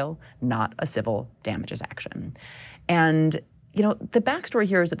criminal trial, not a civil damages action. And, you know, the backstory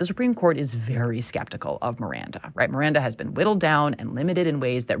here is that the Supreme Court is very skeptical of Miranda, right? Miranda has been whittled down and limited in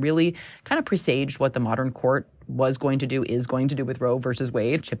ways that really kind of presaged what the modern court was going to do, is going to do with Roe versus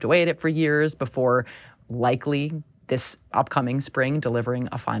Wade, chipped away at it for years before likely this upcoming spring delivering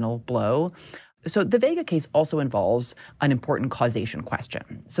a final blow. So the Vega case also involves an important causation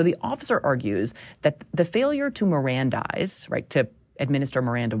question. So the officer argues that the failure to Mirandize, right, to administer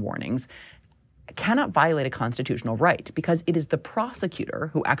Miranda warnings, cannot violate a constitutional right because it is the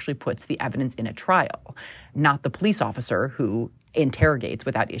prosecutor who actually puts the evidence in a trial, not the police officer who interrogates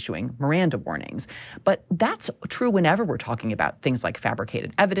without issuing Miranda warnings. But that's true whenever we're talking about things like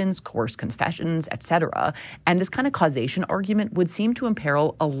fabricated evidence, coerced confessions, etc. And this kind of causation argument would seem to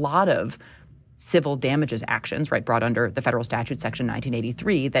imperil a lot of civil damages actions, right, brought under the federal statute section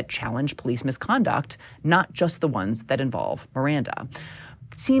 1983 that challenge police misconduct, not just the ones that involve Miranda.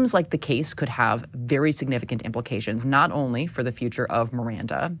 It seems like the case could have very significant implications, not only for the future of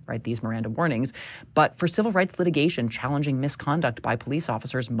Miranda, right, these Miranda warnings, but for civil rights litigation challenging misconduct by police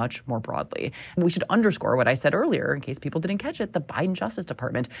officers much more broadly. We should underscore what I said earlier, in case people didn't catch it. The Biden Justice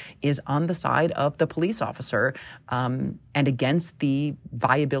Department is on the side of the police officer and against the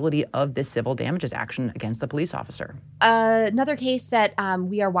viability of this civil damages action against the police officer. Another case that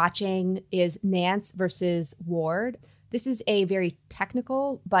we are watching is Nance versus Ward. This is a very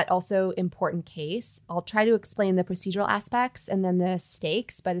technical but also important case. I'll try to explain the procedural aspects and then the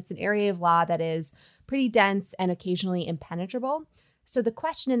stakes, but it's an area of law that is pretty dense and occasionally impenetrable. So the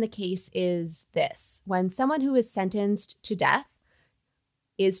question in the case is this: when someone who is sentenced to death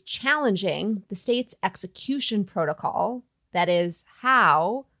is challenging the state's execution protocol, that is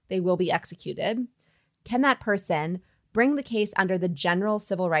how they will be executed. Can that person bring the case under the General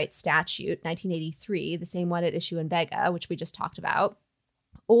Civil Rights Statute, 1983, the same one at issue in Vega, which we just talked about,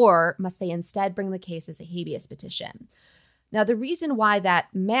 or must they instead bring the case as a habeas petition? Now, the reason why that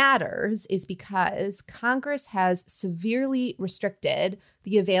matters is because Congress has severely restricted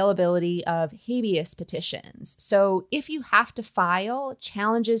the availability of habeas petitions. So if you have to file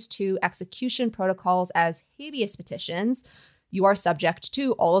challenges to execution protocols as habeas petitions, you are subject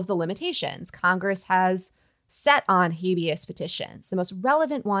to all of the limitations Congress has set on habeas petitions. The most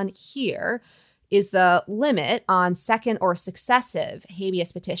relevant one here is the limit on second or successive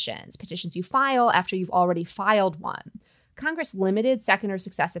habeas petitions, petitions you file after you've already filed one. Congress limited second or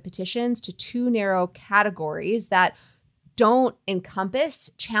successive petitions to two narrow categories that don't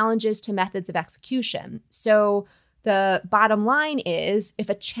encompass challenges to methods of execution. So the bottom line is, if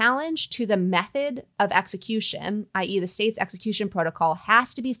a challenge to the method of execution, i.e. the state's execution protocol,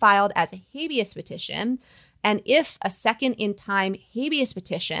 has to be filed as a habeas petition, and if a second-in-time habeas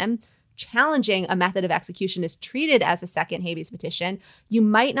petition challenging a method of execution is treated as a second habeas petition, you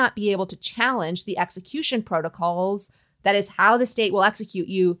might not be able to challenge the execution protocols, that is how the state will execute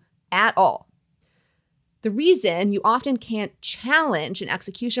you, at all. The reason you often can't challenge an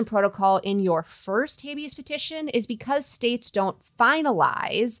execution protocol in your first habeas petition is because states don't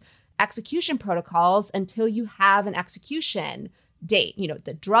finalize execution protocols until you have an execution date. You know,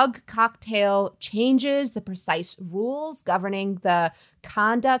 the drug cocktail changes, the precise rules governing the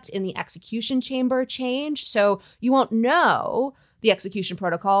conduct in the execution chamber change. So you won't know the execution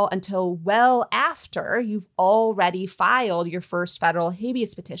protocol until well after you've already filed your first federal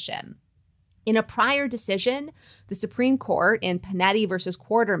habeas petition. In a prior decision, the Supreme Court in Panetti versus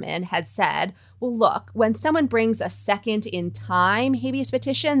Quarterman had said, well, look, when someone brings a second-in-time habeas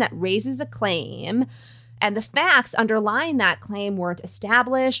petition that raises a claim, and the facts underlying that claim weren't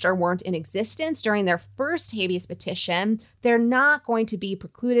established or weren't in existence during their first habeas petition, they're not going to be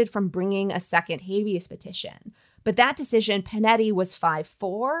precluded from bringing a second habeas petition. But that decision, Panetti, was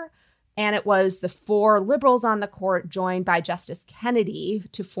 5-4, and it was the 4 liberals on the court joined by Justice Kennedy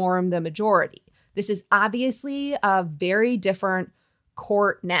to form the majority. This is obviously a very different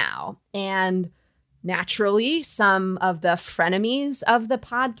court now. And naturally, some of the frenemies of the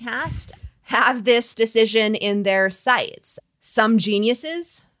podcast have this decision in their sights. Some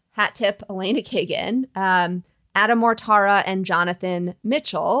geniuses, hat tip Elena Kagan, Adam Mortara, and Jonathan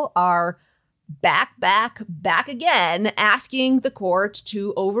Mitchell are back again, asking the court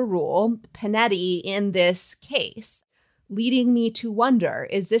to overrule Panetti in this case, leading me to wonder,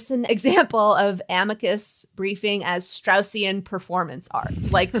 is this an example of amicus briefing as Straussian performance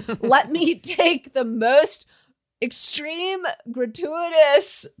art? Like, let me take the most extreme,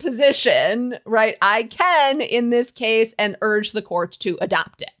 gratuitous position, right, I can in this case and urge the court to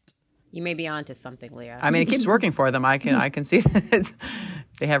adopt it. You may be onto something, Leah. I mean, it keeps working for them. I can see that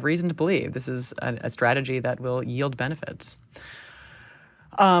they have reason to believe this is a strategy that will yield benefits.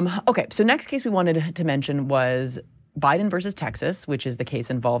 Okay, so next case we wanted to mention was Biden versus Texas, which is the case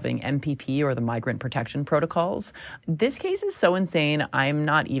involving MPP, or the Migrant Protection Protocols. This case is so insane, I'm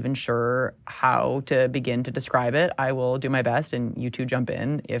not even sure how to begin to describe it. I will do my best, and you two jump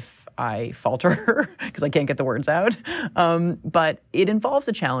in if I falter because I can't get the words out. But it involves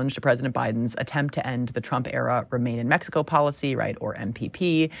a challenge to President Biden's attempt to end the Trump-era Remain in Mexico policy, right, or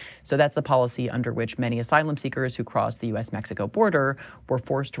MPP. So that's the policy under which many asylum seekers who cross the U.S.-Mexico border were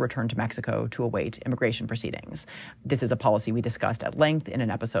forced to return to Mexico to await immigration proceedings. This is a policy we discussed at length in an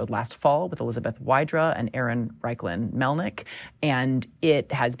episode last fall with Elizabeth Wydra and Aaron Reichlin-Melnick, and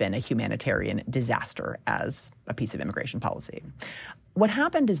it has been a humanitarian disaster as a piece of immigration policy. What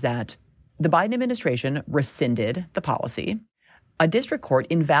happened is that the Biden administration rescinded the policy. A district court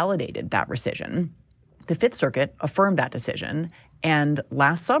invalidated that rescission. The Fifth Circuit affirmed that decision. And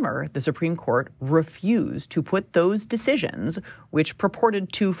last summer, the Supreme Court refused to put those decisions, which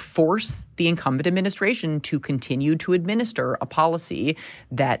purported to force the incumbent administration to continue to administer a policy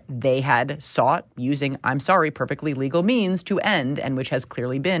that they had sought using, I'm sorry, perfectly legal means to end, and which has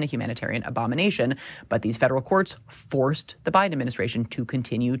clearly been a humanitarian abomination. But these federal courts forced the Biden administration to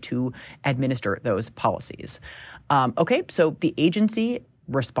continue to administer those policies. Okay, so the agency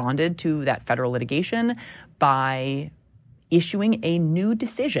responded to that federal litigation by issuing a new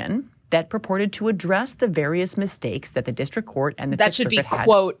decision that purported to address the various mistakes that the district court and the That should be,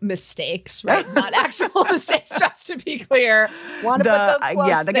 quote, mistakes, right? Not actual mistakes, just to be clear. Want to put those quotes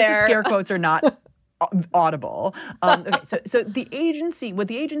yeah, I guess there. the scare quotes are not audible. Okay, so the agency, what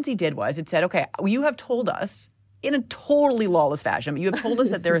the agency did was it said, okay, you have told us in a totally lawless fashion, you have told us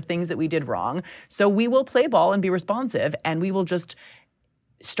that there are things that we did wrong, so we will play ball and be responsive, and we will just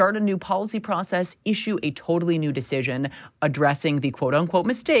start a new policy process, issue a totally new decision addressing the quote-unquote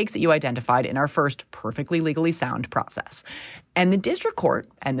mistakes that you identified in our first perfectly legally sound process. And the district court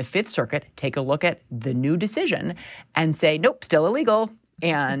and the Fifth Circuit take a look at the new decision and say, nope, still illegal.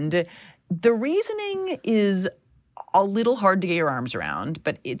 And the reasoning is a little hard to get your arms around,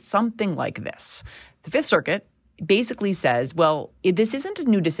 but it's something like this. The Fifth Circuit basically says, well, this isn't a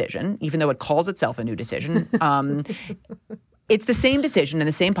new decision, even though it calls itself a new decision. It's the same decision and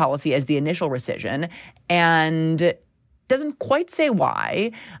the same policy as the initial rescission, and doesn't quite say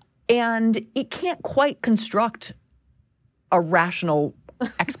why, and it can't quite construct a rational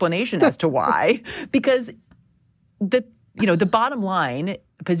explanation as to why, because the bottom line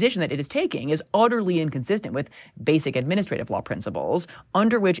position that it is taking is utterly inconsistent with basic administrative law principles,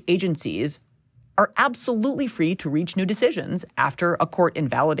 under which agencies are absolutely free to reach new decisions after a court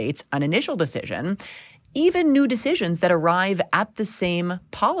invalidates an initial decision, even new decisions that arrive at the same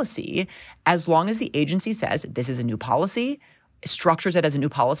policy, as long as the agency says this is a new policy, structures it as a new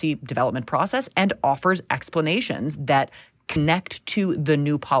policy development process, and offers explanations that connect to the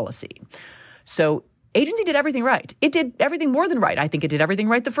new policy. So agency did everything right. It did everything more than right. I think it did everything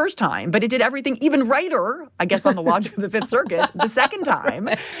right the first time, but it did everything even righter, I guess, on the logic of the Fifth Circuit, the second time.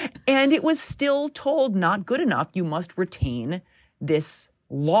 And it was still told not good enough. You must retain this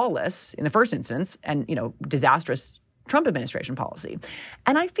lawless, in the first instance, and, disastrous Trump administration policy.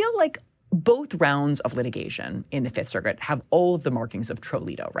 And I feel like both rounds of litigation in the Fifth Circuit have all of the markings of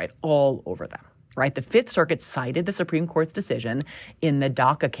Trolito, right? All over them, right? The Fifth Circuit cited the Supreme Court's decision in the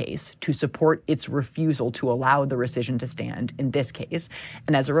DACA case to support its refusal to allow the rescission to stand in this case.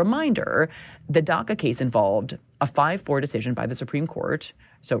 And as a reminder, the DACA case involved a 5-4 decision by the Supreme Court,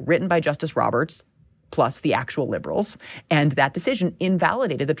 so written by Justice Roberts, plus the actual liberals. And that decision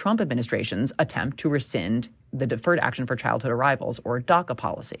invalidated the Trump administration's attempt to rescind the Deferred Action for Childhood Arrivals, or DACA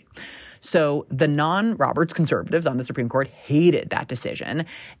policy. So the non-Roberts conservatives on the Supreme Court hated that decision.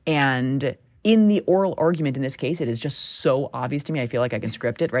 And in the oral argument in this case, it is just so obvious to me. I feel like I can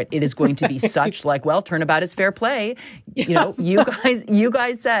script it, right? It is going to be such like, well, turnabout is fair play. You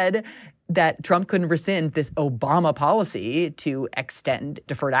guys said that Trump couldn't rescind this Obama policy to extend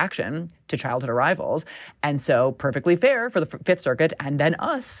deferred action to childhood arrivals. And so perfectly fair for the Fifth Circuit and then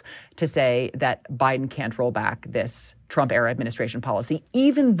us to say that Biden can't roll back this Trump-era administration policy,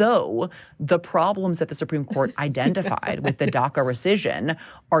 even though the problems that the Supreme Court identified with the DACA rescission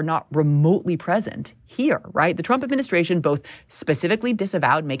are not remotely present here, right? The Trump administration both specifically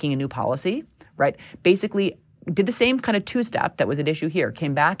disavowed making a new policy, right? Basically did the same kind of two-step that was at issue here,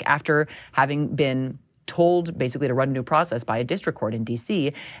 came back after having been told basically to run a new process by a district court in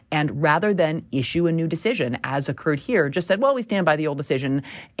D.C., and rather than issue a new decision, as occurred here, just said, well, we stand by the old decision,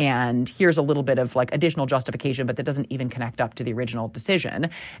 and here's a little bit of like additional justification, but that doesn't even connect up to the original decision.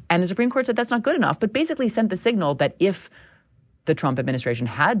 And the Supreme Court said that's not good enough, but basically sent the signal that if the Trump administration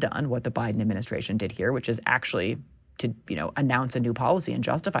had done what the Biden administration did here, which is actually to, announce a new policy and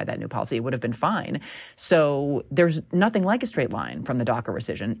justify that new policy, it would have been fine. So there's nothing like a straight line from the DACA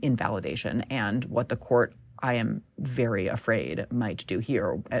rescission invalidation and what the court, I am very afraid, might do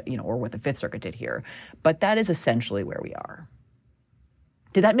here, or what the Fifth Circuit did here. But that is essentially where we are.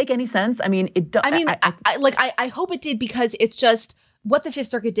 Did that make any sense? I mean, it does. I hope it did, because it's just what the Fifth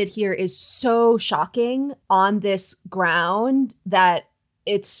Circuit did here is so shocking on this ground that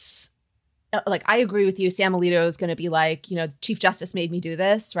it's, like, I agree with you. Sam Alito is going to be like, Chief Justice made me do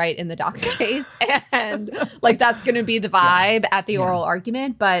this, right, in the DACA case. And like, that's going to be the vibe at the oral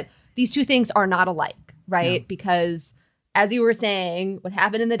argument. But these two things are not alike, right? Because as you were saying, what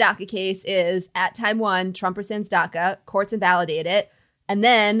happened in the DACA case is at time one, Trump rescinds DACA, courts invalidate it. And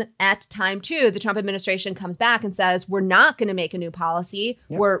then at time two, the Trump administration comes back and says, we're not going to make a new policy.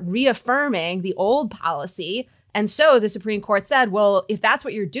 We're reaffirming the old policy. And so the Supreme Court said, well, if that's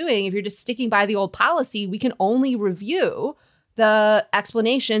what you're doing, if you're just sticking by the old policy, we can only review the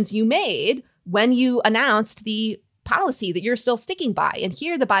explanations you made when you announced the policy that you're still sticking by. And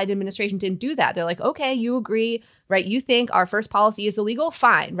here the Biden administration didn't do that. They're like, okay, you agree, right? You think our first policy is illegal?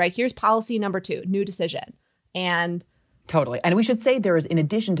 Fine, right? Here's policy number 2, new decision. And totally. And we should say there is, in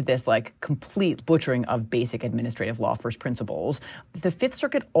addition to this, like, complete butchering of basic administrative law first principles, the Fifth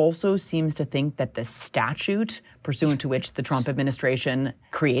Circuit also seems to think that the statute pursuant to which the Trump administration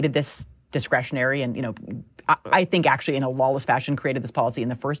created this discretionary and, I think actually in a lawless fashion created this policy in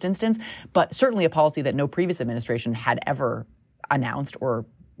the first instance, but certainly a policy that no previous administration had ever announced or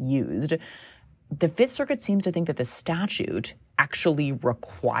used. The Fifth Circuit seems to think that the statute actually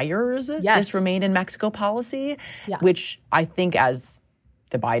requires this Remain in Mexico policy, which I think, as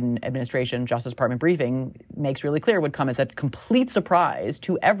the Biden administration Justice Department briefing makes really clear would come as a complete surprise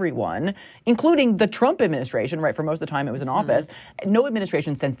to everyone, including the Trump administration, right? For most of the time it was in office. No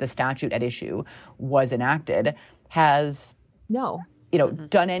administration since the statute at issue was enacted has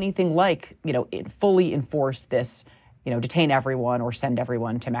done anything like, fully enforce this, detain everyone or send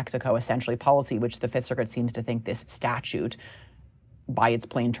everyone to Mexico, essentially policy, which the Fifth Circuit seems to think this statute by its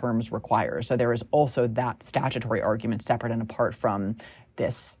plain terms requires. So there is also that statutory argument separate and apart from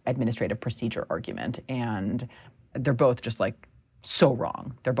this administrative procedure argument. And they're both just like so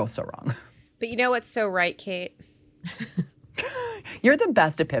wrong. They're both so wrong. But you know what's so right, Kate? You're the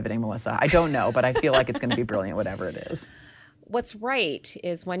best at pivoting, Melissa. I don't know, but I feel like it's going to be brilliant, whatever it is. What's right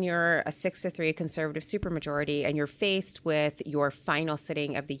is when you're a 6-3 conservative supermajority and you're faced with your final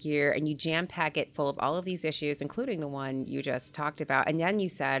sitting of the year and you jam-pack it full of all of these issues, including the one you just talked about, and then you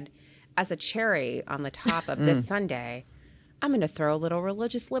said, as a cherry on the top of this Sunday, I'm going to throw a little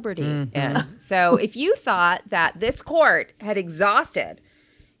religious liberty in. So if you thought that this court had exhausted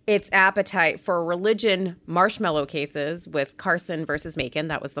its appetite for religion marshmallow cases with Carson versus Macon,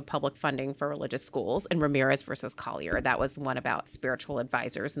 that was the public funding for religious schools, and Ramirez versus Collier, that was the one about spiritual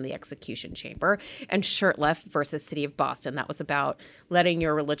advisors in the execution chamber, and Shurtleff versus City of Boston, that was about letting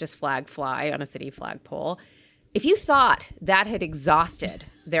your religious flag fly on a city flagpole. If you thought that had exhausted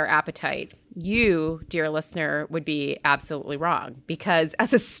their appetite, you, dear listener, would be absolutely wrong, because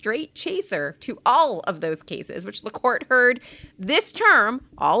as a straight chaser to all of those cases, which the court heard this term,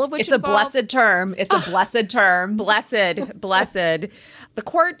 all of which it's a blessed term. It's a blessed term. Blessed. The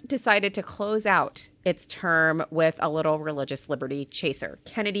court decided to close out its term with a little religious liberty chaser,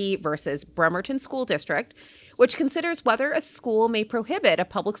 Kennedy versus Bremerton School District, which considers whether a school may prohibit a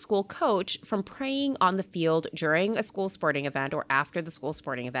public school coach from praying on the field during a school sporting event or after the school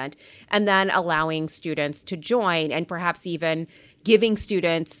sporting event, and then allowing students to join and perhaps even giving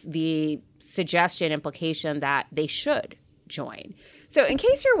students the suggestion, implication that they should join. So in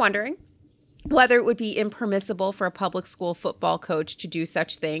case you're wondering whether it would be impermissible for a public school football coach to do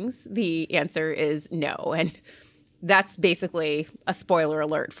such things, the answer is no. And that's basically a spoiler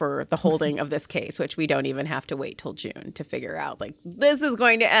alert for the holding of this case, which we don't even have to wait till June to figure out. Like, this is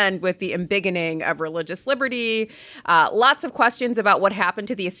going to end with the embiggening of religious liberty. Lots of questions about what happened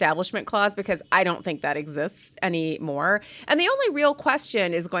to the Establishment Clause, because I don't think that exists anymore. And the only real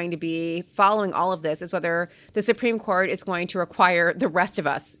question is going to be, following all of this, is whether the Supreme Court is going to require the rest of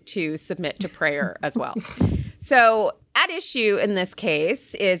us to submit to prayer as well. So at issue in this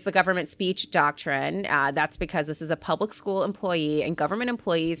case is the government speech doctrine. That's because this is a public school employee, and government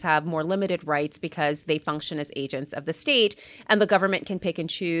employees have more limited rights because they function as agents of the state, and the government can pick and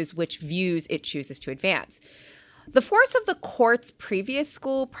choose which views it chooses to advance. The force of the court's previous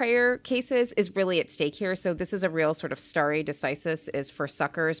school prayer cases is really at stake here. So this is a real sort of stare decisis is for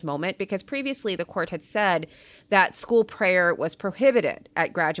suckers moment, because previously the court had said that school prayer was prohibited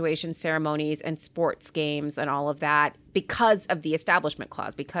at graduation ceremonies and sports games and all of that because of the Establishment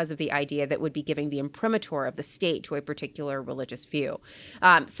Clause, because of the idea that would be giving the imprimatur of the state to a particular religious view.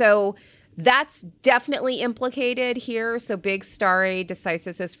 So that's definitely implicated here. So big stare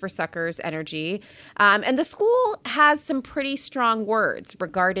decisis is for suckers energy. And the school has some pretty strong words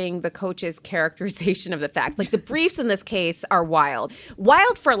regarding the coach's characterization of the facts. Like, the briefs in this case are wild.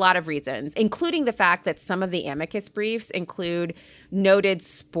 Wild for a lot of reasons, including the fact that some of the amicus briefs include noted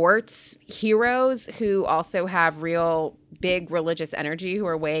sports heroes who also have real big religious energy who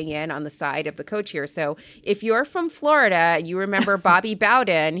are weighing in on the side of the coach here. So if you're from Florida, you remember Bobby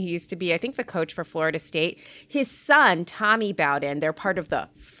Bowden, who used to be, I think, the coach for Florida State. His son, Tommy Bowden, they're part of the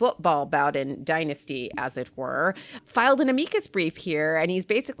football Bowden dynasty, as it were, filed an amicus brief here. And he's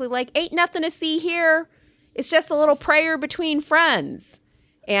basically like, ain't nothing to see here. It's just a little prayer between friends.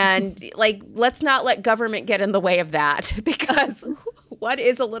 And like, let's not let government get in the way of that, because what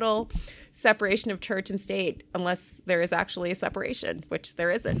is a little separation of church and state unless there is actually a separation, which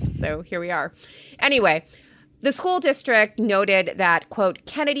there isn't. So here we are. Anyway, the school district noted that, quote,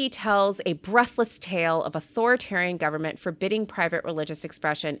 Kennedy tells a breathless tale of authoritarian government forbidding private religious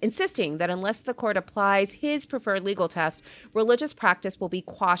expression, insisting that unless the court applies his preferred legal test, religious practice will be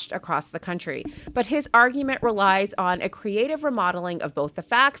quashed across the country. But his argument relies on a creative remodeling of both the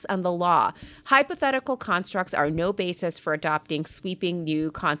facts and the law. Hypothetical constructs are no basis for adopting sweeping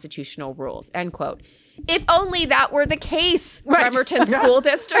new constitutional rules, end quote. If only that were the case, Bremerton School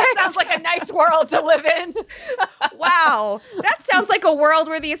District. That sounds like a nice world to live in. Wow. That sounds like a world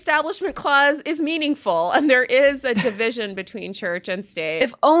where the Establishment Clause is meaningful and there is a division between church and state.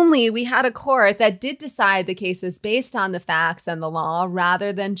 If only we had a court that did decide the cases based on the facts and the law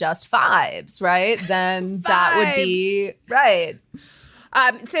rather than just vibes, right? Then that would be right.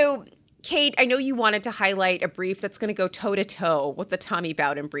 So, Kate, I know you wanted to highlight a brief that's going to go toe-to-toe with the Tommy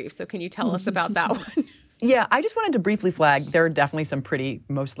Bowden brief. So can you tell us about that one? Yeah, I just wanted to briefly flag, there are definitely some pretty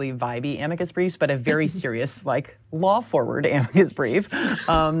mostly vibey amicus briefs, but a very serious, like, law-forward amicus brief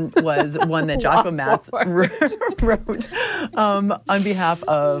was one that Joshua Matz wrote on behalf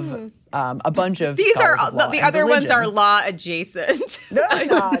of a bunch of These are the other religion. ones are law adjacent. They're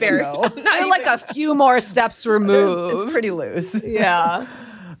like a few more steps removed. It's pretty loose. Yeah.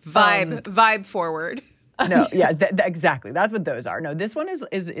 Vibe forward. No, yeah, exactly. That's what those are. No, this one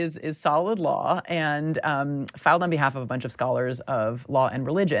is solid law and filed on behalf of a bunch of scholars of law and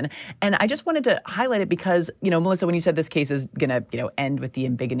religion. And I just wanted to highlight it because, Melissa, when you said this case is going to, end with the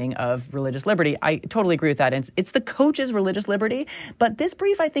embiggening of religious liberty, I totally agree with that. And it's the coach's religious liberty. But this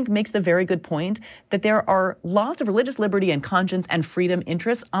brief, I think, makes the very good point that there are lots of religious liberty and conscience and freedom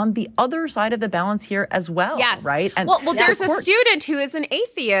interests on the other side of the balance here as well. Yes. Right? And well, there's a student who is an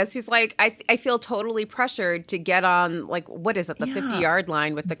atheist who's like, I feel totally pressured to get on, like, what is it, the 50-yard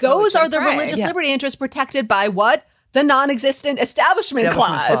line with the coach. Those are the religious liberty interests protected by what? The non-existent establishment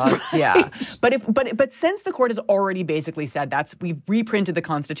clause. Right? Yeah. But since the court has already basically said we've reprinted the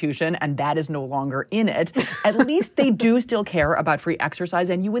Constitution and that is no longer in it, at least they do still care about free exercise.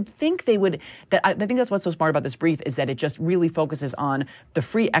 And you would think they would, I think that's what's so smart about this brief is that it just really focuses on the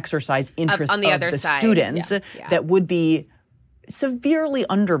free exercise interests on the other side. Students that would be severely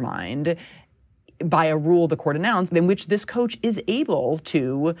undermined by a rule the court announced in which this coach is able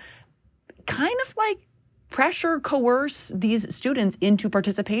to kind of like coerce these students into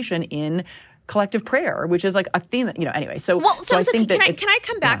participation in collective prayer, which is like a theme that, anyway. So I think can I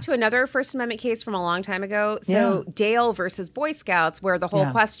come back to another First Amendment case from a long time ago? So Dale versus Boy Scouts, where the whole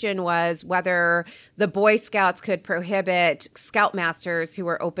question was whether the Boy Scouts could prohibit scoutmasters who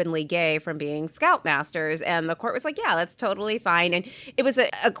were openly gay from being scoutmasters. And the court was like, yeah, that's totally fine. And it was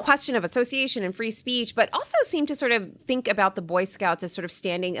a question of association and free speech, but also seemed to sort of think about the Boy Scouts as sort of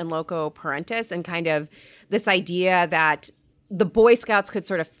standing in loco parentis and kind of this idea that the Boy Scouts could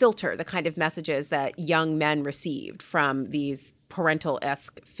sort of filter the kind of messages that young men received from these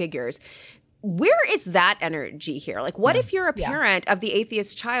parental-esque figures. Where is that energy here? Like, what if you're a parent of the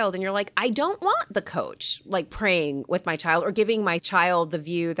atheist child and you're like, I don't want the coach, like, praying with my child or giving my child the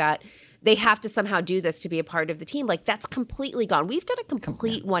view that they have to somehow do this to be a part of the team. Like, that's completely gone. We've done a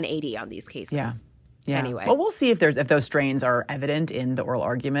complete 180 on these cases. Yeah. Anyway. Well, we'll see if those strains are evident in the oral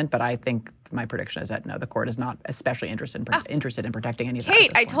argument, but I think my prediction is that no, the court is not especially interested in protecting any of that.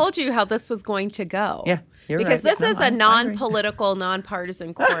 Kate, I told you how this was going to go. Yeah, you're because right. This is a non-political,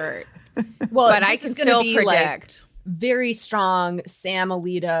 non-partisan court. Well, but I can still predict. Like very strong Sam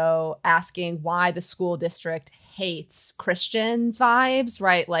Alito asking why the school district hates Christians vibes,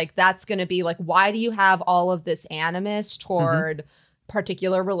 right? Like that's going to be like, why do you have all of this animus toward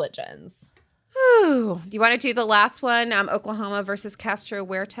particular religions? Do you want to do the last one, Oklahoma versus Castro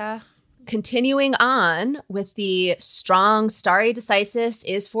Huerta? Continuing on with the strong stare decisis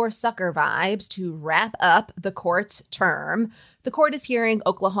is for sucker vibes to wrap up the court's term. The court is hearing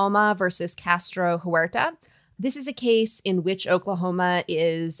Oklahoma versus Castro Huerta. This is a case in which Oklahoma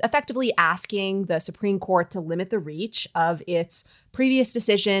is effectively asking the Supreme Court to limit the reach of its previous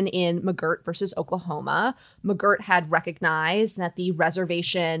decision in McGirt versus Oklahoma. McGirt had recognized that the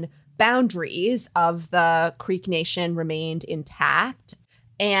reservation boundaries of the Creek Nation remained intact.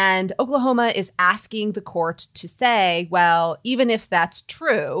 And Oklahoma is asking the court to say, well, even if that's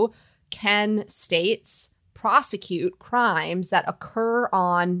true, can states prosecute crimes that occur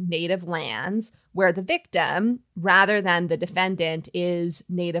on Native lands where the victim, rather than the defendant, is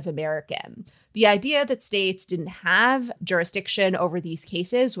Native American? The idea that states didn't have jurisdiction over these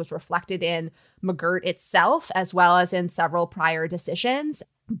cases was reflected in McGirt itself, as well as in several prior decisions.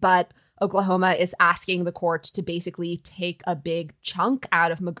 But Oklahoma is asking the court to basically take a big chunk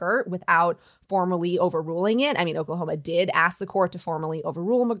out of McGirt without formally overruling it. I mean, Oklahoma did ask the court to formally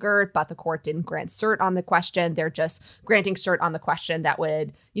overrule McGirt, but the court didn't grant cert on the question. They're just granting cert on the question that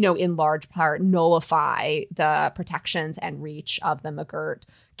would, in large part nullify the protections and reach of the McGirt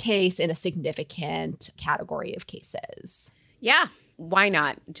case in a significant category of cases. Yeah. Why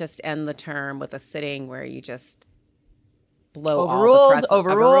not just end the term with a sitting where you just blow overruled.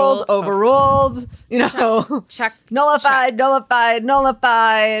 Check. Nullified.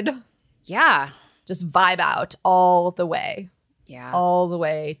 Yeah. Just vibe out all the way. Yeah. All the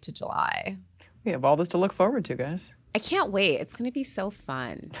way to July. We have all this to look forward to, guys. I can't wait. It's going to be so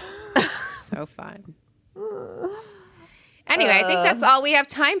fun. So fun. Anyway, I think that's all we have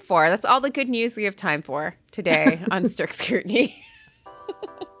time for. That's all the good news we have time for today on Strict Scrutiny.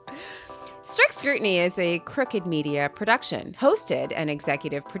 Strict Scrutiny is a Crooked Media production, hosted and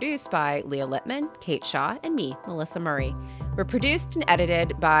executive produced by Leah Lippman, Kate Shaw, and me, Melissa Murray. We're produced and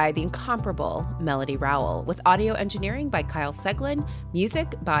edited by the incomparable Melody Rowell, with audio engineering by Kyle Seglin,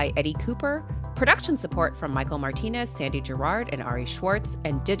 music by Eddie Cooper, production support from Michael Martinez, Sandy Girard, and Ari Schwartz,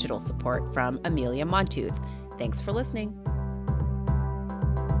 and digital support from Amelia Montooth. Thanks for listening.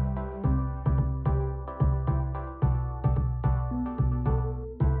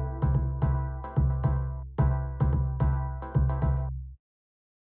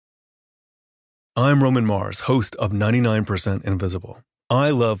 I'm Roman Mars, host of 99% Invisible. I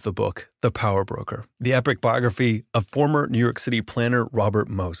love the book, The Power Broker, the epic biography of former New York City planner Robert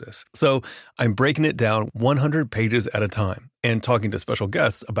Moses. So I'm breaking it down 100 pages at a time and talking to special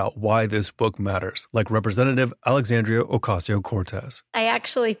guests about why this book matters, like Representative Alexandria Ocasio-Cortez. I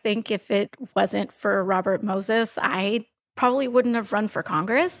actually think if it wasn't for Robert Moses, I probably wouldn't have run for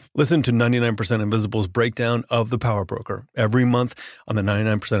Congress. Listen to 99% Invisible's breakdown of The Power Broker every month on the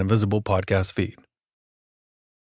 99% Invisible podcast feed.